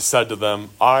said to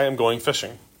them, I am going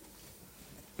fishing.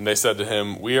 And they said to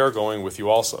him, we are going with you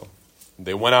also. And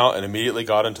they went out and immediately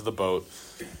got into the boat,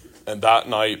 and that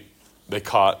night they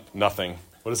caught nothing.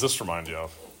 What does this remind you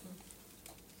of?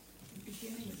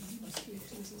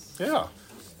 Yeah.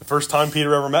 The first time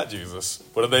Peter ever met Jesus.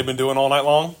 What have they been doing all night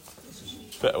long?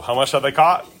 How much have they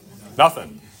caught?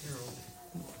 Nothing.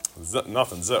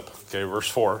 Nothing. Zip. Okay, verse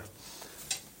 4.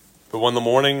 But when the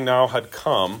morning now had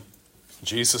come,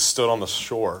 Jesus stood on the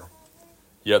shore.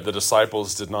 Yet the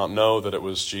disciples did not know that it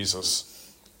was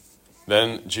Jesus.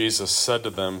 Then Jesus said to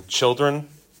them, children,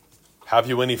 have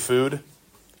you any food?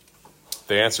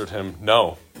 They answered him,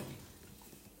 no.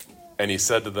 And he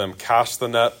said to them, cast the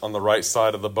net on the right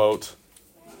side of the boat,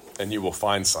 and you will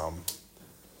find some.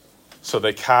 So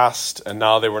they cast, and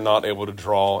now they were not able to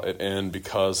draw it in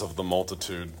because of the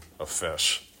multitude of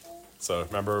fish. So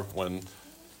remember when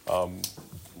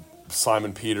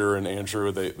Simon Peter and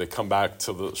Andrew, they come back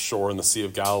to the shore in the Sea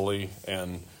of Galilee,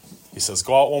 and he says,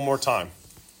 go out one more time.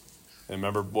 And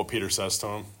remember what Peter says to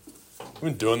him?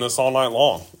 We've been doing this all night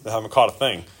long. They haven't caught a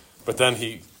thing. But then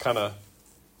he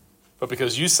but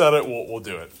because you said it, we'll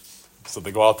do it. So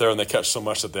they go out there and they catch so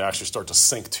much that they actually start to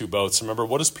sink two boats. Remember,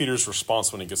 what is Peter's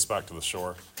response when he gets back to the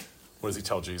shore? What does he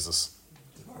tell Jesus?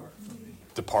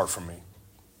 Depart from me,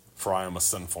 for I am a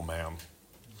sinful man.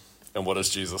 And what does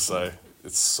Jesus say?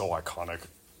 It's so iconic.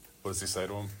 What does he say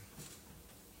to him?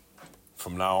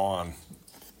 From now on,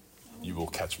 you will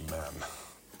catch men.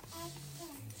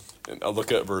 And I'll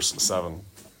look at verse 7.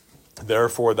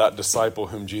 Therefore that disciple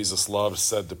whom Jesus loved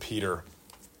said to Peter,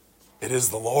 it is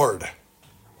the Lord.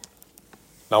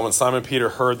 Now when Simon Peter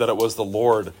heard that it was the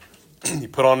Lord, he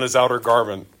put on his outer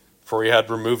garment, for he had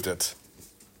removed it,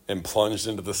 and plunged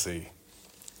into the sea.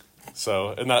 So,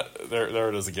 and that there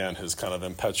it is again, his kind of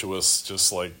impetuous,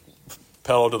 just like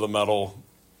pedal to the metal,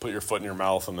 put your foot in your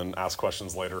mouth, and then ask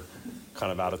questions later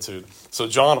kind of attitude. So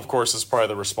John, of course, is probably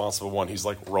the responsible one. He's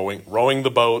like rowing the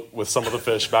boat with some of the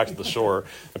fish back to the shore.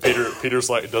 And Peter's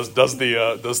like does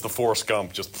the Forrest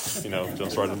Gump, just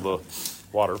jumps right into the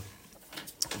water.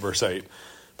 Verse 8.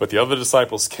 But the other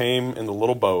disciples came in the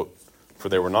little boat, for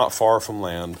they were not far from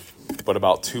land, but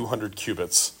about 200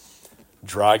 cubits,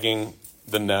 dragging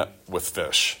the net with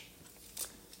fish.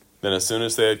 Then as soon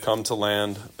as they had come to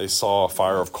land, they saw a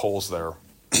fire of coals there,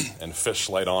 and fish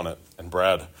laid on it, and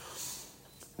bread.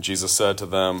 Jesus said to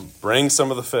them, "Bring some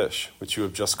of the fish which you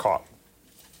have just caught."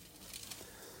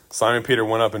 Simon Peter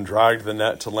went up and dragged the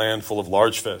net to land full of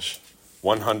large fish,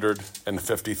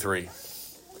 153.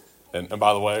 And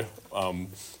by the way,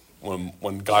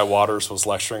 when Guy Waters was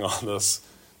lecturing on this,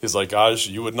 he's like, "Guys,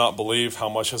 you would not believe how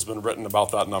much has been written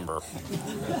about that number."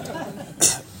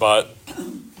 But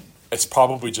it's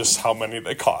probably just how many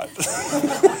they caught.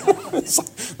 It's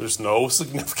like, there's no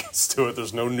significance to it.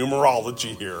 There's no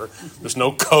numerology here. There's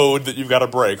no code that you've got to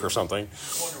break or something.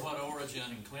 I wonder what Origin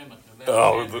and Clement of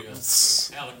Oh,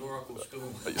 allegorical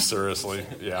school. Seriously,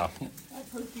 yeah.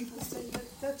 I've heard people say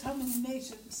that that's how many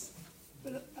nations,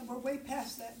 but we're way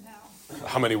past that now.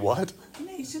 How many what?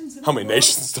 Nations in How the many world,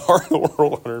 nations are in the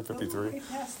world? but 153. we're way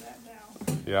past that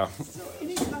now. Yeah, So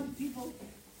anytime people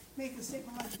make a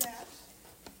statement like that,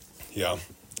 yeah. I'm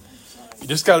sorry. You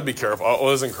just got to be careful. I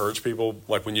always encourage people,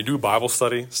 like when you do Bible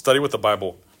study, study what the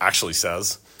Bible actually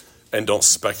says and don't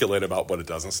speculate about what it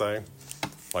doesn't say.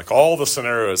 Like all the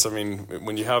scenarios, I mean,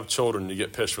 when you have children, you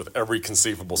get pitched with every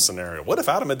conceivable scenario. What if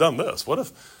Adam had done this? What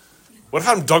if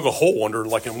Adam dug a hole under,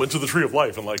 like, and went to the tree of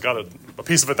life and, like, got a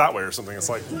piece of it that way or something? It's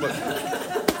like, look.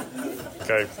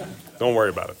 Okay, don't worry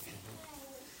about it.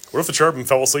 What if the cherubim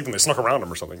fell asleep and they snuck around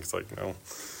him or something? It's like, no.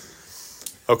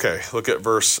 Okay, look at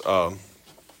verse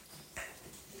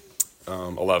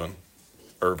 11,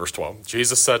 or verse 12.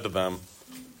 Jesus said to them,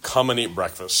 "Come and eat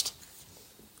breakfast."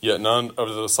 Yet none of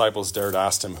the disciples dared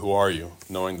ask him, "Who are you?"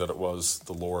 knowing that it was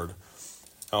the Lord.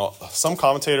 Now, some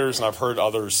commentators, and I've heard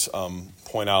others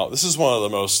point out, this is one of the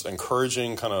most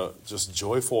encouraging, kind of just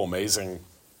joyful, amazing,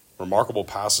 remarkable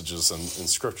passages in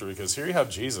Scripture, because here you have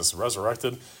Jesus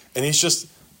resurrected, and he's just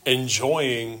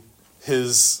enjoying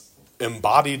his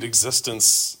embodied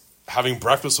existence, having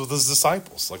breakfast with his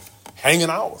disciples, like hanging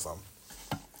out with them.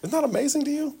 Isn't that amazing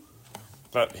to you?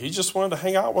 That he just wanted to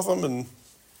hang out with them and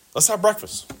let's have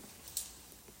breakfast.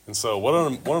 And so what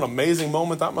an amazing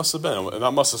moment that must have been. And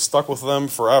that must have stuck with them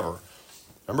forever.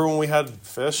 Remember when we had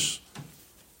fish?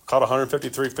 Caught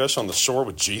 153 fish on the shore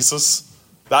with Jesus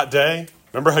that day?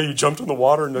 Remember how you jumped in the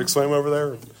water and swam over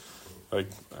there?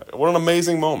 Like, what an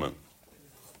amazing moment.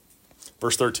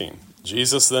 Verse 13.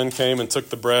 Jesus then came and took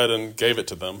the bread and gave it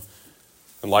to them,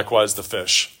 and likewise the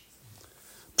fish.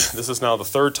 This is now the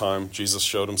third time Jesus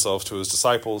showed himself to his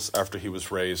disciples after he was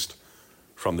raised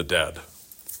from the dead.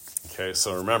 Okay,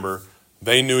 so remember,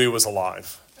 they knew he was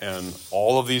alive. And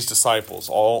all of these disciples,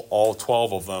 all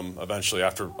 12 of them, eventually,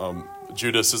 after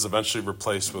Judas is eventually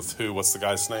replaced with who? What's the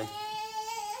guy's name?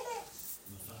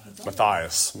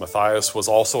 Matthias. Matthias was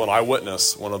also an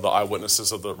eyewitness, one of the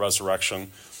eyewitnesses of the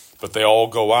resurrection. But they all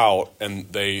go out, and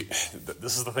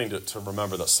this is the thing to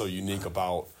remember that's so unique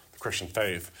about the Christian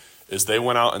faith, is they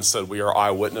went out and said, we are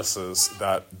eyewitnesses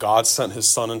that God sent his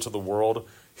son into the world.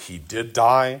 He did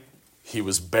die, he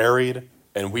was buried,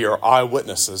 and we are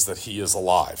eyewitnesses that he is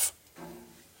alive.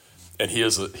 And he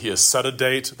has set a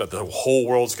date that the whole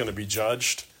world's going to be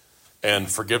judged, and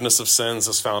forgiveness of sins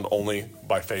is found only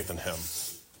by faith in him.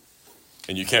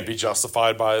 And you can't be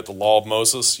justified by the law of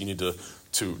Moses. You need to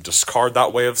discard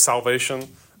that way of salvation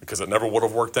because it never would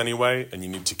have worked anyway, and you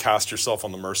need to cast yourself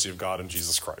on the mercy of God in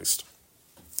Jesus Christ.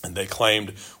 And they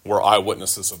claimed, we're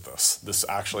eyewitnesses of this. This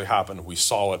actually happened. We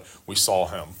saw it. We saw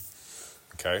him.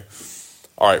 Okay?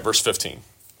 All right, verse 15.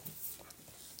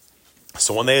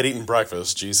 So when they had eaten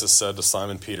breakfast, Jesus said to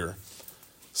Simon Peter,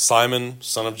 "Simon,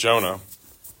 son of Jonah,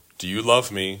 do you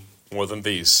love me more than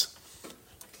these?"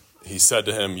 He said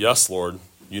to him, "Yes, Lord,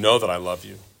 you know that I love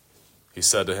you." He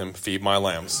said to him, "Feed my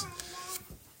lambs."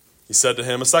 He said to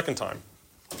him a second time,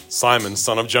 "Simon,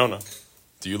 son of Jonah,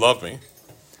 do you love me?"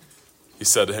 He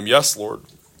said to him, "Yes, Lord,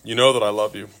 you know that I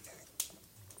love you."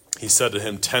 He said to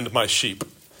him, "Tend my sheep."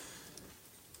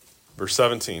 Verse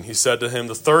 17, he said to him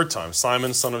the third time,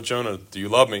 "Simon, son of Jonah, do you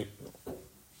love me?"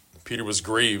 Peter was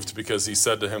grieved because he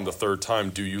said to him the third time,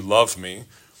 "Do you love me?"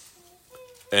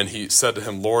 And he said to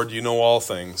him, "Lord, you know all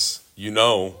things. You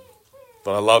know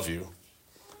that I love you."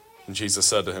 And Jesus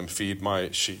said to him, "Feed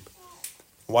my sheep."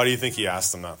 Why do you think he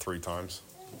asked him that 3 times?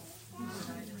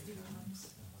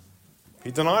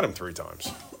 He denied him 3 times.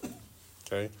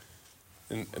 Okay?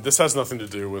 And this has nothing to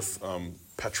do with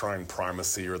Petrine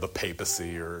primacy or the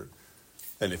papacy or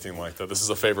anything like that. This is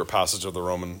a favorite passage of the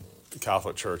Roman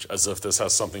Catholic Church, as if this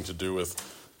has something to do with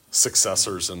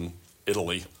successors in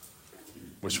Italy,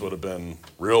 which would have been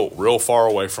real far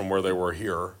away from where they were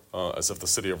here, as if the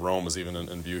city of Rome was even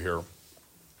in view here.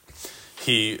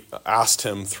 He asked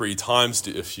him 3 times,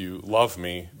 "If you love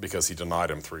me," because he denied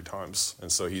him 3 times.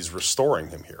 And so he's restoring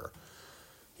him here.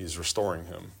 He's restoring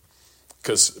him.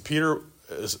 Because Peter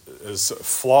as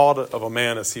flawed of a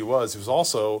man as he was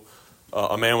also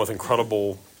a man with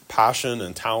incredible passion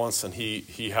and talents, and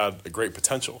he had a great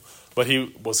potential. But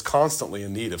he was constantly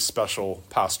in need of special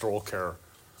pastoral care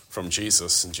from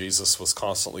Jesus, and Jesus was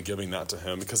constantly giving that to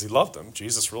him because he loved him.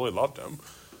 Jesus really loved him.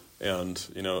 And,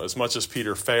 as much as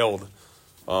Peter failed,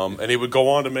 and he would go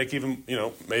on to make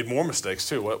made more mistakes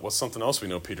too. What's something else we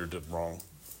know Peter did wrong?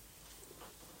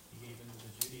 He gave in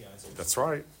to Judaizers. That's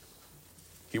right.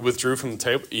 He withdrew from the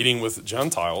table, eating with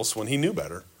Gentiles when he knew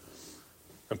better.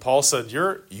 And Paul said,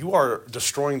 you are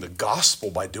destroying the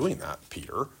gospel by doing that,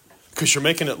 Peter, because you're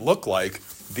making it look like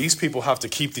these people have to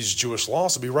keep these Jewish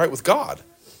laws to be right with God.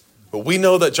 But we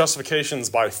know that justification is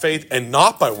by faith and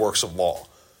not by works of law.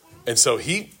 And so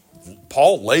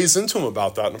Paul lays into him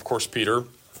about that. And of course, Peter,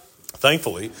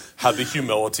 thankfully, had the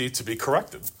humility to be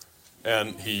corrected.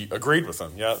 And he agreed with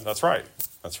him. Yeah, that's right.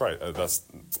 That's right. That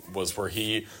was where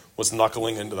he was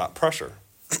knuckling into that pressure.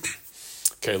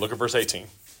 Okay, look at verse 18.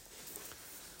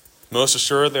 Most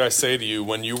assuredly I say to you,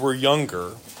 when you were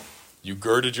younger, you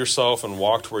girded yourself and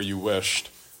walked where you wished.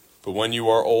 But when you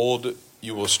are old,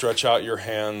 you will stretch out your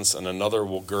hands, and another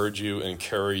will gird you and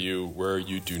carry you where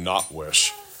you do not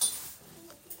wish.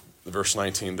 Verse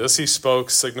 19, this he spoke,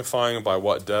 signifying by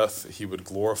what death he would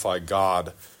glorify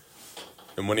God.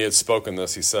 And when he had spoken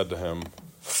this, he said to him,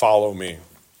 follow me.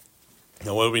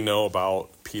 Now, what do we know about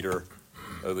Peter,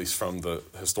 at least from the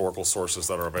historical sources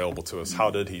that are available to us?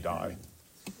 How did he die?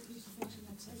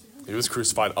 He was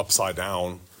crucified upside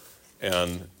down,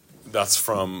 and that's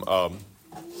from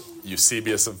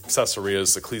Eusebius of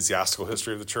Caesarea's Ecclesiastical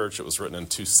History of the Church. It was written in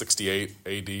 268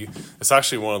 A.D. It's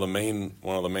actually one of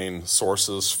the main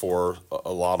sources for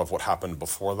a lot of what happened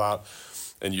before that.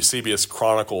 And Eusebius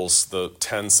chronicles the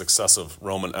 10 successive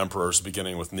Roman emperors,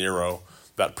 beginning with Nero,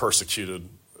 that persecuted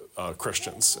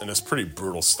Christians, and it's pretty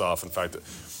brutal stuff. In fact,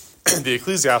 the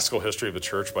Ecclesiastical History of the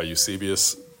Church by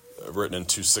Eusebius, written in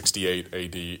 268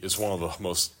 A.D., is one of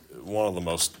the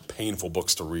most painful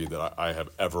books to read that I have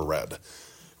ever read.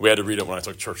 We had to read it when I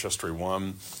took Church History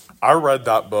 1. I read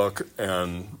that book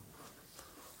and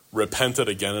repented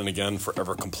again and again for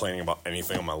ever complaining about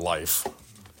anything in my life.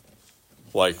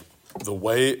 I'm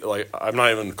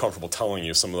not even comfortable telling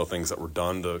you some of the things that were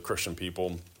done to Christian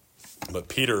people, but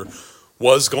Peter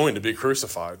was going to be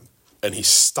crucified, and he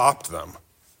stopped them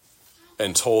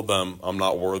and told them, I'm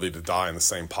not worthy to die in the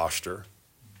same posture.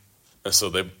 And so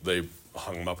they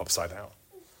hung him up upside down.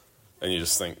 And you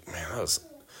just think, man,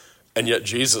 and yet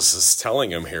Jesus is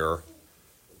telling him here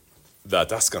that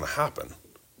that's going to happen.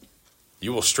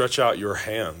 You will stretch out your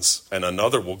hands, and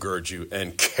another will gird you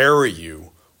and carry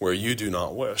you where you do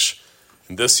not wish.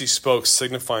 And this he spoke,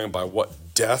 signifying by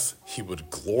what death he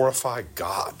would glorify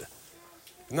God.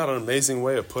 Isn't that an amazing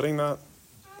way of putting that?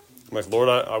 I'm like, Lord,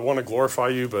 I want to glorify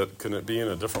you, but can it be in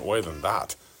a different way than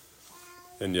that?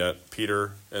 And yet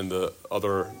Peter and the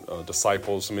other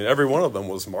disciples, every one of them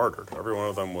was martyred. Every one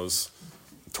of them was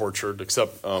tortured,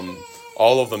 except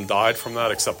all of them died from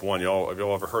that except one. Have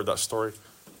y'all ever heard that story?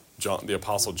 John, the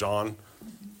Apostle John.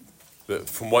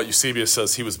 From what Eusebius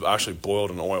says, he was actually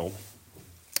boiled in oil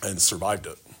and survived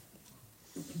it.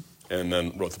 And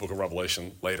then wrote the book of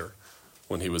Revelation later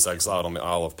when he was exiled on the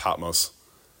Isle of Patmos.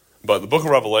 But the book of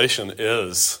Revelation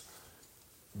is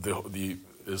the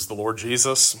Lord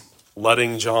Jesus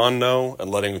letting John know and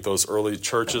letting those early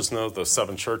churches know, those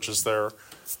 7 churches there,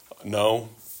 know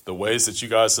the ways that you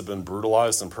guys have been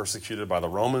brutalized and persecuted by the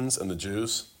Romans and the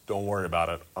Jews. Don't worry about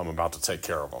it. I'm about to take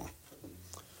care of them.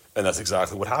 And that's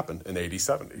exactly what happened in AD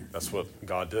 70. That's what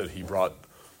God did. He brought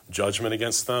judgment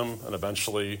against them and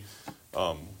eventually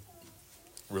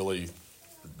really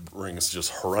brings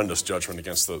just horrendous judgment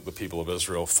against the people of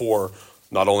Israel for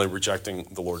not only rejecting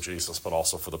the Lord Jesus, but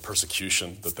also for the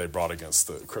persecution that they brought against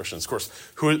the Christians. Of course,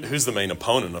 who's the main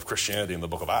opponent of Christianity in the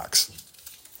book of Acts?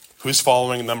 Who's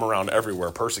following them around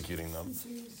everywhere, persecuting them?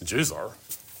 The Jews are.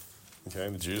 Okay,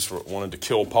 the Jews wanted to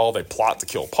kill Paul. They plot to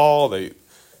kill Paul. They,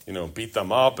 beat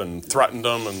them up and threatened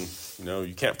them, and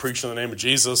you can't preach in the name of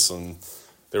Jesus. And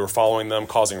they were following them,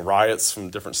 causing riots from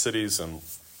different cities. And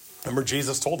remember,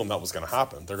 Jesus told them that was going to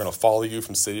happen. They're going to follow you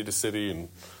from city to city and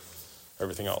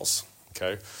everything else.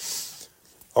 Okay.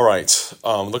 All right.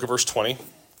 Look at verse 20.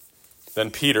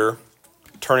 Then Peter,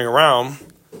 turning around,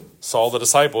 saw the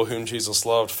disciple whom Jesus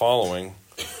loved following,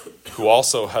 who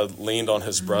also had leaned on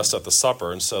his breast at the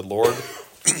supper, and said, Lord,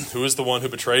 who is the one who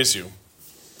betrays you?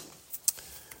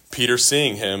 Peter,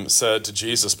 seeing him, said to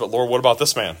Jesus, but Lord, what about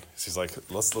this man? He's like,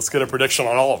 let's get a prediction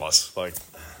on all of us. Like,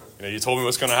 you told me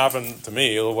what's going to happen to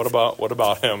me. What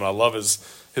about him? And I love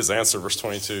his answer, verse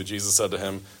 22. Jesus said to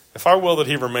him, if I will that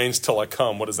he remains till I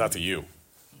come, what is that to you?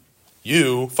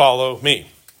 You follow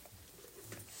me.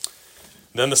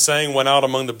 Then the saying went out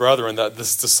among the brethren that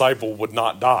this disciple would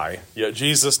not die. Yet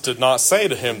Jesus did not say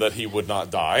to him that he would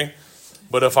not die.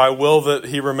 But if I will that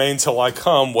he remain till I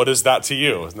come, what is that to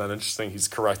you? Isn't that interesting? He's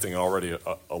correcting already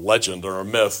a legend or a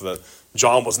myth that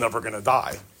John was never going to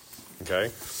die.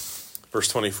 Okay? Verse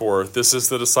 24, this is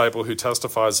the disciple who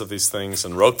testifies of these things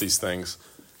and wrote these things,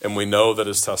 and we know that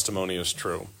his testimony is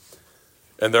true.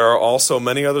 And there are also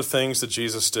many other things that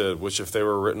Jesus did, which if they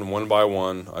were written one by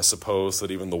one, I suppose that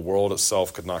even the world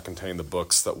itself could not contain the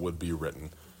books that would be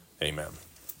written. Amen.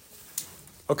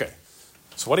 Okay.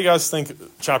 So what do you guys think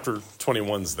chapter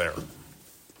 21's there?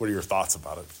 What are your thoughts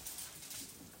about it?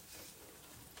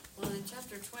 Well, in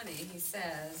chapter 20, he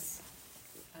says,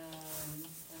 down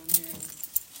here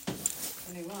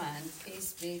in 21,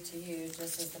 peace be to you,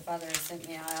 just as the Father has sent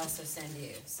me, I also send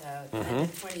you. So in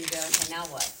 20, you go, okay, now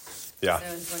what? Yeah.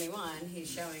 So in 21, he's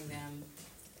showing them,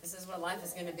 this is what life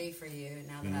is going to be for you.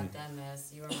 Now that I've done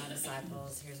this, you are my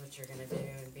disciples. Here's what you're going to do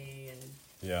and be. And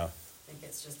Yeah. I think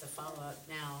it's just a follow-up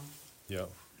now. Yep.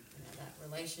 You know, that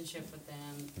relationship with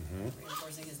them,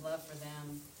 reinforcing his love for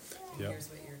them. And Yep. here's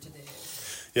what you're to do.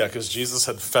 Yeah, because Jesus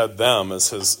had fed them as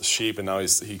his sheep, and now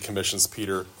he commissions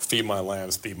Peter, feed my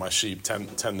lambs, feed my sheep, tend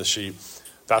the sheep.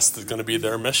 That's going to be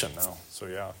their mission now. So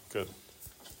yeah, good.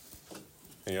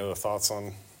 Any other thoughts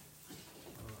on?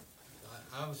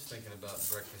 I was thinking about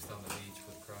breakfast on the beach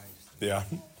with Christ. Yeah.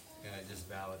 And it just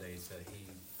validates that he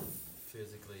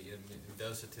physically, in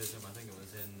docetism, I think it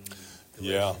was in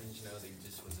Yeah. Galatians, you know, that he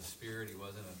just was a spirit, he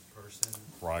wasn't a person.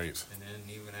 Right. And then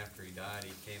even after he died,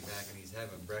 he came back and he's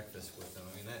having breakfast with them.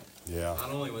 I mean, that, Yeah. not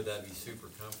only would that be super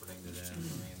comforting to them,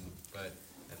 I mean, but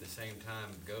at the same time,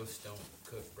 ghosts don't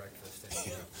cook breakfast and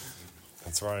eat it with you.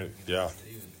 That's right. You know, Yeah.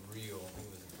 He was real, he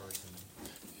was a person.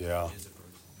 Yeah. He is a person.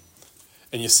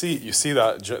 And you see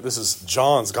that this is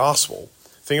John's gospel.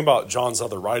 Think about John's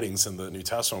other writings in the New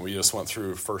Testament. We just went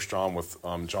through 1 John with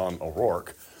John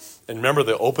O'Rourke. And remember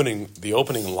the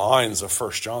opening lines of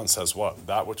 1 John says what?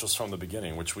 That which was from the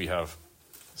beginning, which we have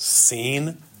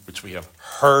seen, which we have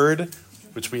heard,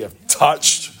 which we have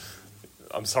touched.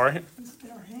 I'm sorry?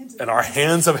 And our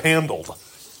hands have handled,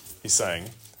 he's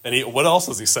saying. And what else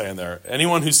is he saying there?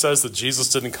 Anyone who says that Jesus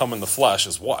didn't come in the flesh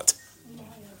is what?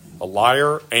 A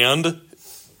liar and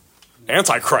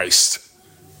Antichrist.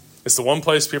 It's the one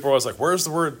place people are always like, where's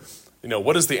the word,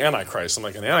 what is the Antichrist? I'm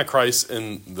like, an Antichrist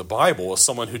in the Bible is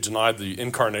someone who denied the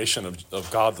incarnation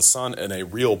of God the Son in a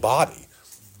real body.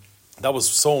 That was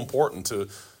so important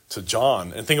to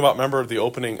John. And think about, remember the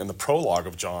opening and the prologue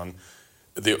of John,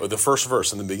 the first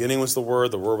verse, in the beginning was the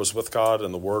Word was with God,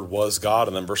 and the Word was God.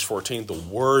 And then verse 14, the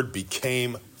Word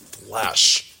became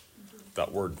flesh.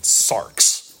 That word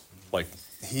sarx. Like,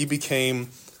 he became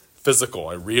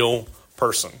physical, a real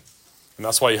person. And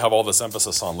that's why you have all this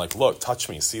emphasis on, like, look, touch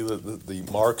me, see the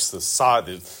marks, the side,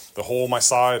 the hole in my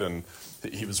side, and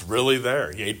he was really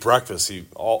there. He ate breakfast,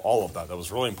 all of that. That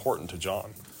was really important to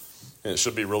John. And it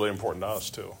should be really important to us,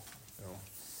 too.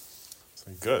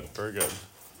 So good, very good.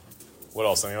 What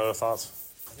else? Any other thoughts?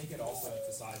 I think it also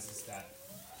emphasizes that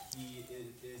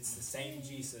it's the same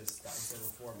Jesus that was there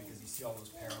before, because you see all those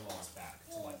parallels back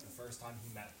to like the first time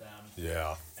he met them.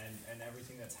 Yeah. And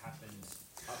everything that's happened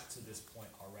up to this point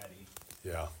already.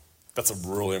 Yeah. That's a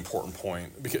really important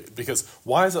point. Because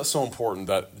why is that so important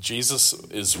that Jesus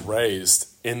is raised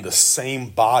in the same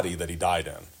body that he died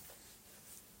in?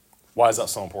 Why is that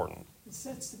so important? It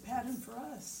sets the pattern for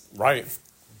us. Right.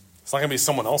 It's not going to be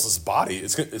someone else's body.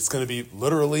 It's going to be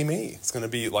literally me. It's going to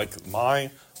be like my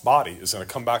body is going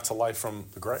to come back to life from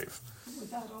the grave.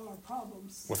 Without all our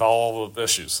problems. With all the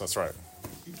issues. That's right.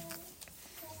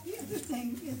 The other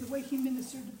thing is the way he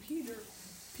ministered to Peter.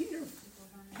 Peter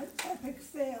had epic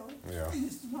fail in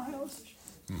his denials.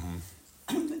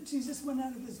 Mm-hmm. But Jesus went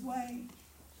out of his way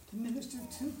to minister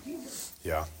to Peter.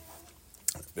 Yeah.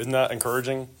 Isn't that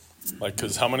encouraging? Like,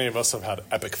 because how many of us have had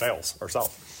epic fails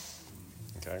ourselves?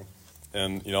 Okay.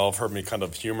 And, I've heard me kind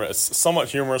of humor. It's somewhat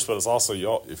humorous, but it's also,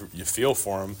 if you feel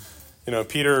for him.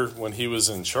 Peter, when he was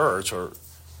in church or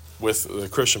with the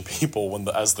Christian people,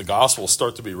 as the Gospels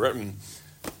start to be written,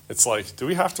 it's like, do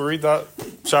we have to read that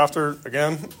chapter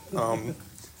again?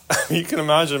 You can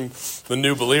imagine the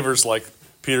new believers, like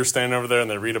Peter standing over there,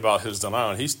 and they read about his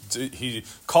denial. And he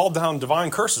called down divine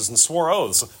curses and swore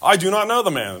oaths. I do not know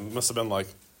the man. It must have been like,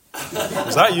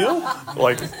 was that you?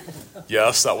 Like,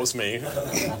 yes, that was me.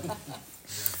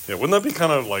 Yeah, wouldn't that be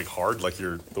kind of like hard? Like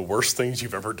the worst things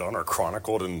you've ever done are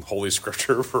chronicled in Holy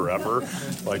Scripture forever.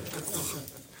 Like,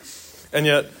 and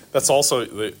yet that's also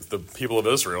the people of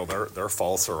Israel. Their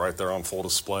faults are right there on full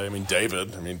display.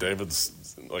 David's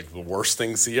like the worst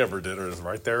things he ever did is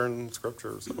right there in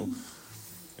Scripture. So,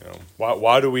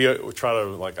 why do we try to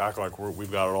like act like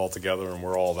we've got it all together and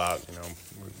we're all that?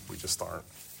 We just aren't.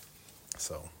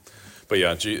 So, but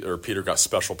yeah, Peter got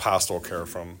special pastoral care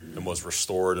from and was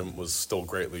restored and was still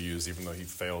greatly used even though he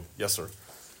failed. Yes, sir.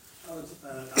 I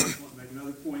just want to make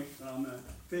another point.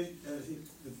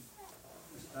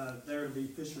 There to be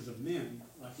fishers of men,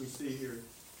 like we see here,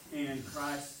 and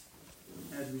Christ,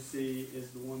 as we see,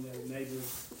 is the one that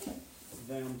enables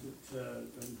them to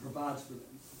and provides for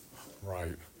them.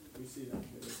 Right. We see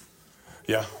that too.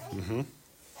 Yeah. Mm-hmm.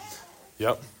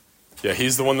 Yep. Yeah,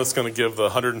 he's the one that's going to give the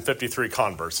 153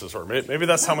 converts, or maybe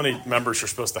that's how many members you're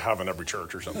supposed to have in every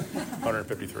church or something.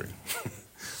 153.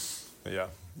 Yeah.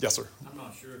 Yes, sir. I'm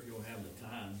not sure if you'll have the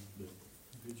time, but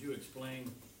could you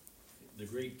explain the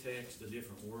Greek text, the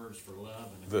different words for love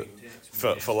and the Greek text?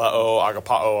 Phileo, agapao,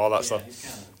 all that stuff. He's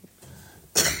kind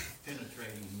of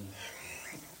penetrating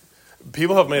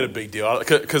People have made a big deal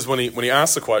because when he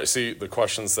asked the question, see the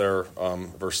questions there,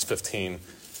 verse 15.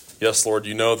 Yes, Lord,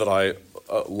 you know that I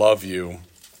love you.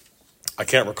 I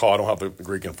can't recall. I don't have the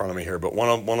Greek in front of me here, but one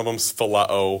of them's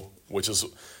phileo, which is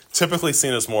typically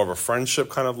seen as more of a friendship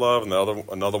kind of love, and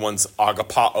another one's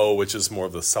agapao, which is more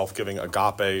of the self-giving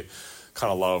agape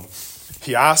kind of love.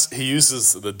 He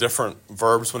uses the different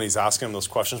verbs when he's asking those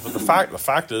questions, but the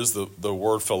fact is the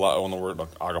word phileo and the word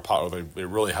agapao, they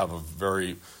really have a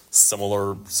very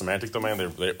similar semantic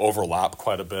domain. They overlap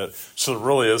quite a bit. So there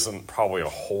really isn't probably a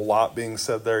whole lot being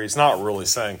said there. He's not really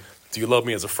saying, do you love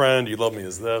me as a friend? Do you love me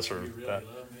as this or you really that?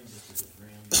 love me just as a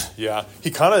friend. Yeah,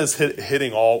 he kind of is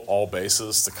hitting all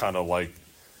bases to kind of like,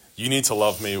 you need to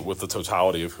love me with the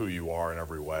totality of who you are in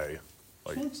every way.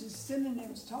 Like, Trench's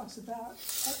synonyms talks about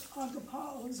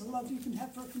agapao is a love you can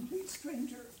have for a complete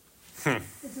stranger. But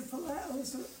the phileo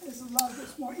is a love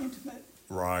that's more intimate.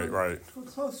 Right. For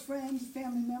close friends,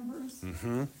 family members.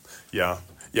 Mm-hmm. Yeah.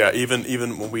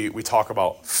 Even when we talk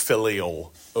about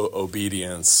filial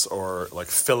obedience or like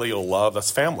filial love,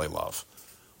 that's family love.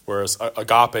 Whereas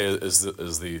agape is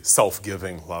the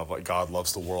self-giving love, like God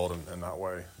loves the world in that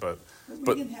way. But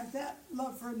we can have that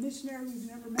love for a missionary we've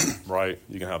never met. Right,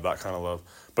 you can have that kind of love,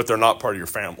 but they're not part of your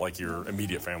family, like your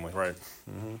immediate family, right?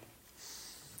 Mm-hmm.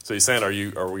 So he's saying,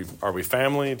 are we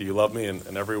family? Do you love me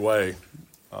in every way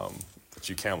that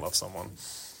you can love someone?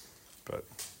 But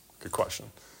good question.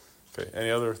 Okay, any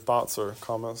other thoughts or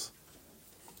comments?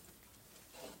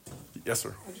 Yes,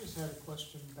 sir. I just had a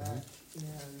question back in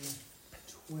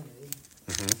 20.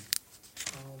 Mm-hmm.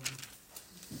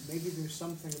 Maybe there's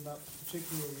something about the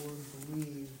particular word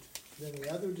believed. Then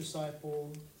the other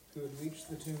disciple who had reached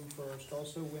the tomb first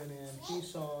also went in. He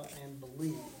saw and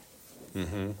believed.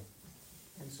 Mm-hmm.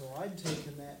 And so I'd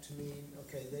taken that to mean,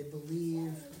 okay, they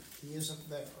believe he isn't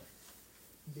there.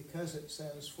 Because it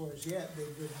says, for as yet they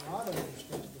did not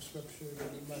understand the scripture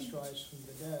that he must rise from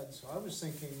the dead. So I was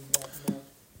thinking that meant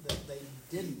that they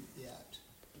didn't yet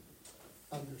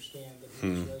understand that he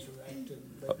was resurrected,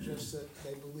 but just that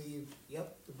they believed,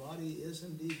 yep, the body is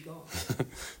indeed gone.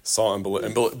 Saw and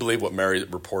believe what Mary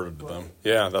reported to them.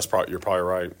 Yeah, you're probably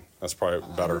right. That's probably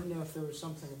better. I didn't know if there was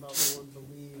something about the word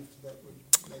believed that would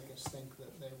make us think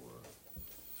that they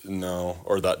were. No,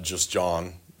 or that just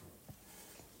John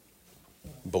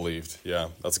believed. Yeah,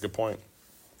 that's a good point.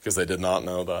 Because they did not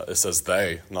know that. It says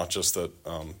they, not just that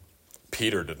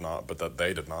Peter did not, but that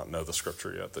they did not know the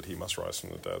scripture yet, that he must rise from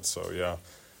the dead. So,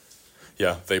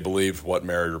 yeah, they believed what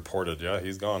Mary reported. Yeah,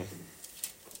 he's gone.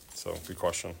 So, good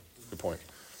question. Good point.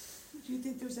 Do you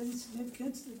think there's any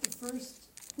significance that the first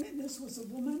witness was a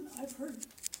woman? I've heard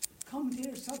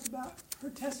commentators talk about her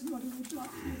testimony would not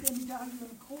be of any value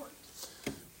in court.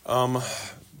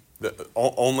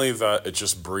 Only that it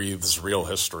just breathes real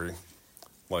history.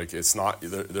 Like, it's not,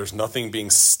 there's nothing being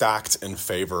stacked in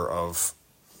favor of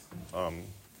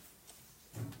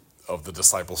the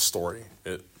disciples' story.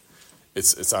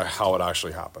 It's how it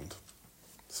actually happened.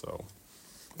 So,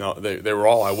 now they were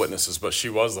all eyewitnesses, but she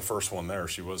was the first one there.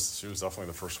 She was definitely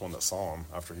the first one that saw him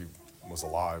after he was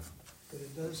alive. But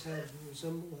it does have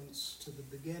resemblance to the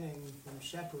beginning when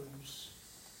shepherds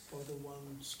are the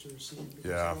ones to receive,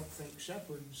 because I don't think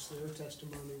shepherds, their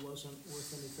testimony wasn't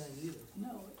worth anything either.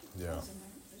 No, it wasn't.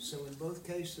 So in both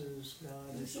cases,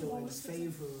 God is showing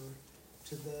favor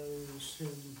to those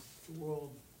whom the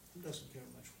world doesn't care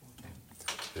much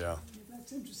for. Yeah.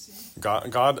 That's interesting.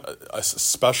 God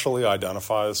especially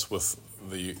identifies with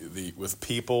with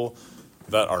people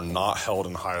that are not held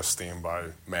in high esteem by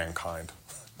mankind.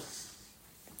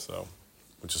 So,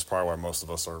 which is probably why most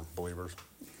of us are believers.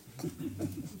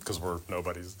 Because we're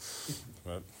nobodies.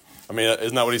 But, I mean,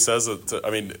 isn't that what he says?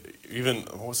 Even,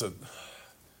 what was it?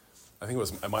 I think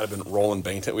it might have been Roland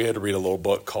Bainton. We had to read a little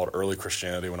book called Early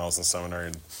Christianity when I was in seminary,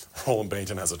 and Roland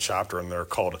Bainton has a chapter in there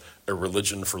called A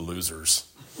Religion for Losers.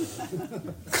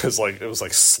 Because it was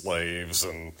slaves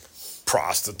and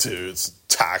prostitutes,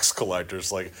 tax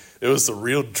collectors. It was the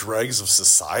real dregs of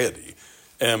society.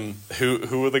 And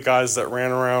who were the guys that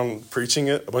ran around preaching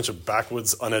it? A bunch of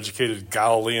backwoods, uneducated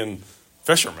Galilean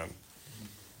fishermen.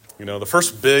 The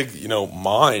first big,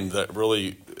 mind that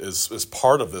really is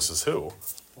part of this is who?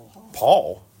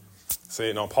 Paul.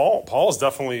 See, Paul is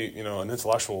definitely, an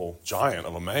intellectual giant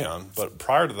of a man, but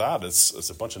prior to that, it's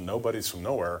a bunch of nobodies from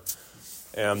nowhere.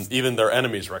 And even their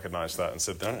enemies recognized that and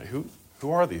said,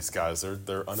 who are these guys?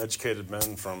 They're uneducated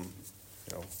men from,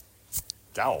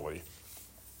 Galilee,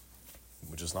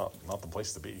 which is not the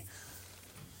place to be.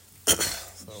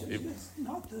 It's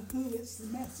not the who, it's the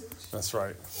message. That's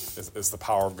right. It's the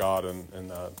power of God,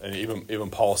 and even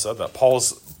Paul said that.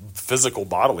 Paul's physical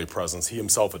bodily presence, he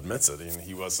himself admits it, and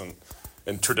he wasn't.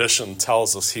 And tradition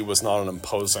tells us he was not an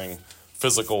imposing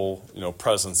physical,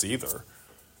 presence either.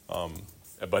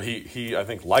 But he I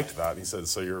think liked that. He said,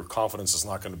 so your confidence is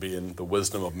not going to be in the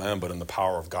wisdom of men, but in the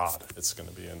power of God. It's going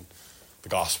to be in the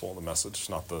gospel, the message,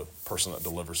 not the person that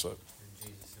delivers it. And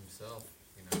Jesus himself,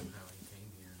 how he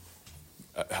came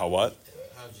here. How what?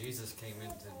 How Jesus came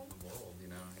into the world,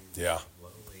 He Yeah.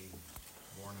 was lowly,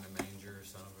 born in a manger,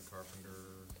 son of a carpenter.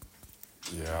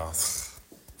 Yeah.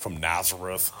 From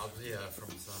Nazareth.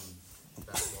 From some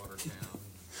backwater town,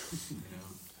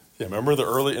 Yeah, remember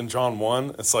in John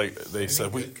 1, it's they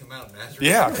said, good come out of Nazareth?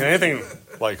 yeah, can anything,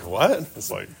 what? It's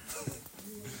can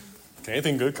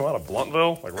anything good come out of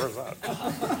Bluntville? Where's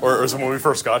that? Or when we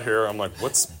first got here, I'm like,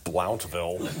 what's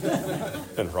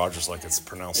Blountville? And Roger's like, it's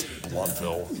pronounced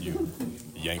Bluntville, you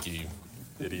Yankee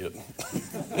idiot.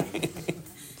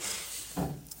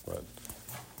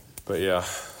 But yeah,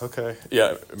 okay.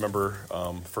 Yeah, remember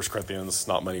 1 Corinthians,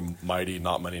 not many mighty,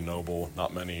 not many noble,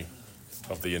 not many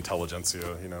of the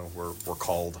intelligentsia, were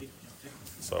called.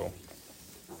 So,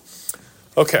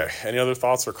 okay. Any other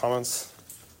thoughts or comments?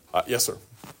 Yes, sir.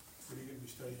 What are you going to be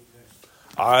studying next?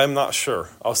 I'm not sure.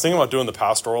 I was thinking about doing the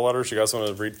pastoral letters. You guys want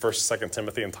to read 1st, 2nd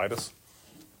Timothy, and Titus?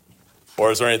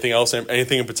 Or is there anything else,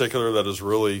 anything in particular that is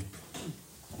really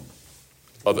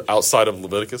outside of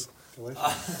Leviticus? No,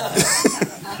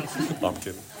 I'm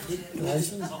kidding.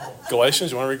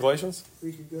 Galatians? You want to read Galatians?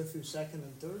 We could go through 2nd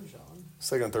and 3rd John.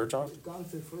 2nd and 3rd John? We've gone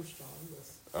through 1st John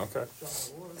with Okay. John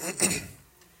Ward.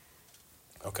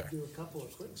 Okay. Do a couple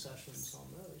of quick sessions on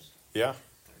those. Yeah.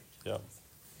 Yeah.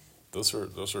 Those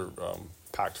are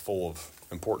packed full of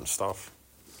important stuff.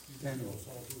 You can tell us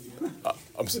all who the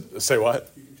Antichrist Say what?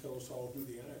 You can tell us all who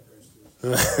the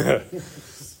Antichrist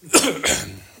is.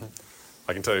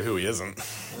 I can tell you who he isn't.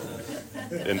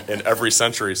 In every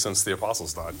century since the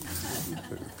apostles died,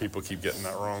 people keep getting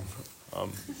that wrong.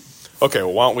 Okay,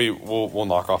 well, why don't we'll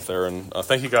knock off there, and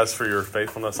thank you guys for your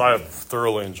faithfulness. I have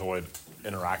thoroughly enjoyed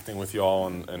interacting with y'all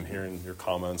and hearing your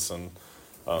comments and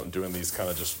doing these kind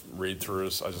of just read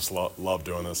throughs. I just love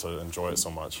doing this. I enjoy it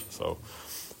so much. So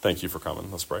thank you for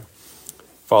coming. Let's pray.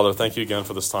 Father, thank you again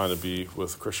for this time to be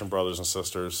with Christian brothers and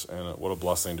sisters, and what a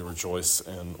blessing to rejoice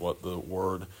in what the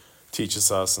Word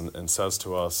teaches us and says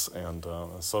to us, and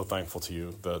I'm so thankful to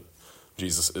you that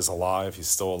Jesus is alive. He's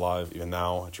still alive even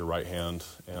now at your right hand,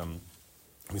 and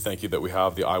we thank you that we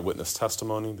have the eyewitness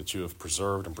testimony that you have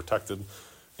preserved and protected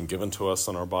and given to us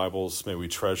in our Bibles. May we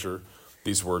treasure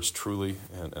these words truly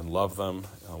and love them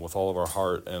with all of our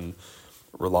heart and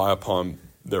rely upon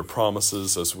their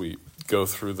promises as we go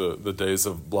through the days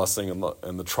of blessing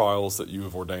and the trials that you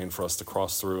have ordained for us to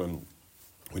cross through. And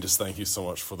we just thank you so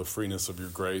much for the freeness of your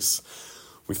grace.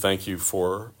 We thank you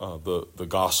for the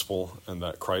gospel, and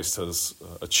that Christ has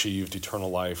achieved eternal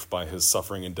life by his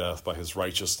suffering and death, by his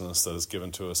righteousness that is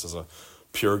given to us as a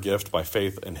pure gift by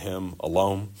faith in him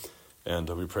alone. And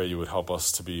we pray you would help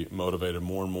us to be motivated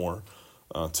more and more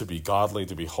to be godly,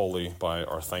 to be holy by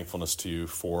our thankfulness to you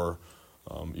for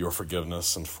your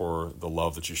forgiveness and for the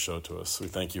love that you showed to us. We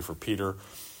thank you for Peter,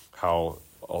 how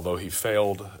although he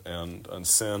failed and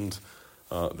sinned,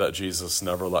 that Jesus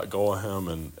never let go of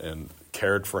him and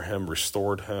cared for him,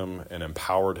 restored him, and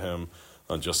empowered him,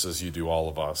 just as you do all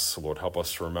of us. So Lord, help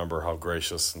us to remember how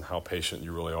gracious and how patient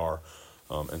you really are,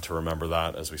 and to remember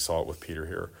that as we saw it with Peter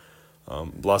here.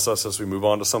 Bless us as we move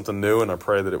on to something new, and I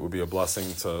pray that it would be a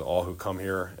blessing to all who come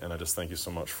here. And I just thank you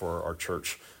so much for our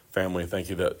church family. Thank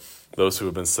you that those who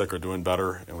have been sick are doing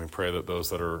better, and we pray that those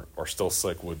that are still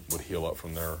sick would heal up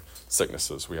from their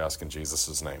sicknesses. We ask in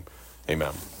Jesus' name.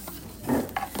 Amen.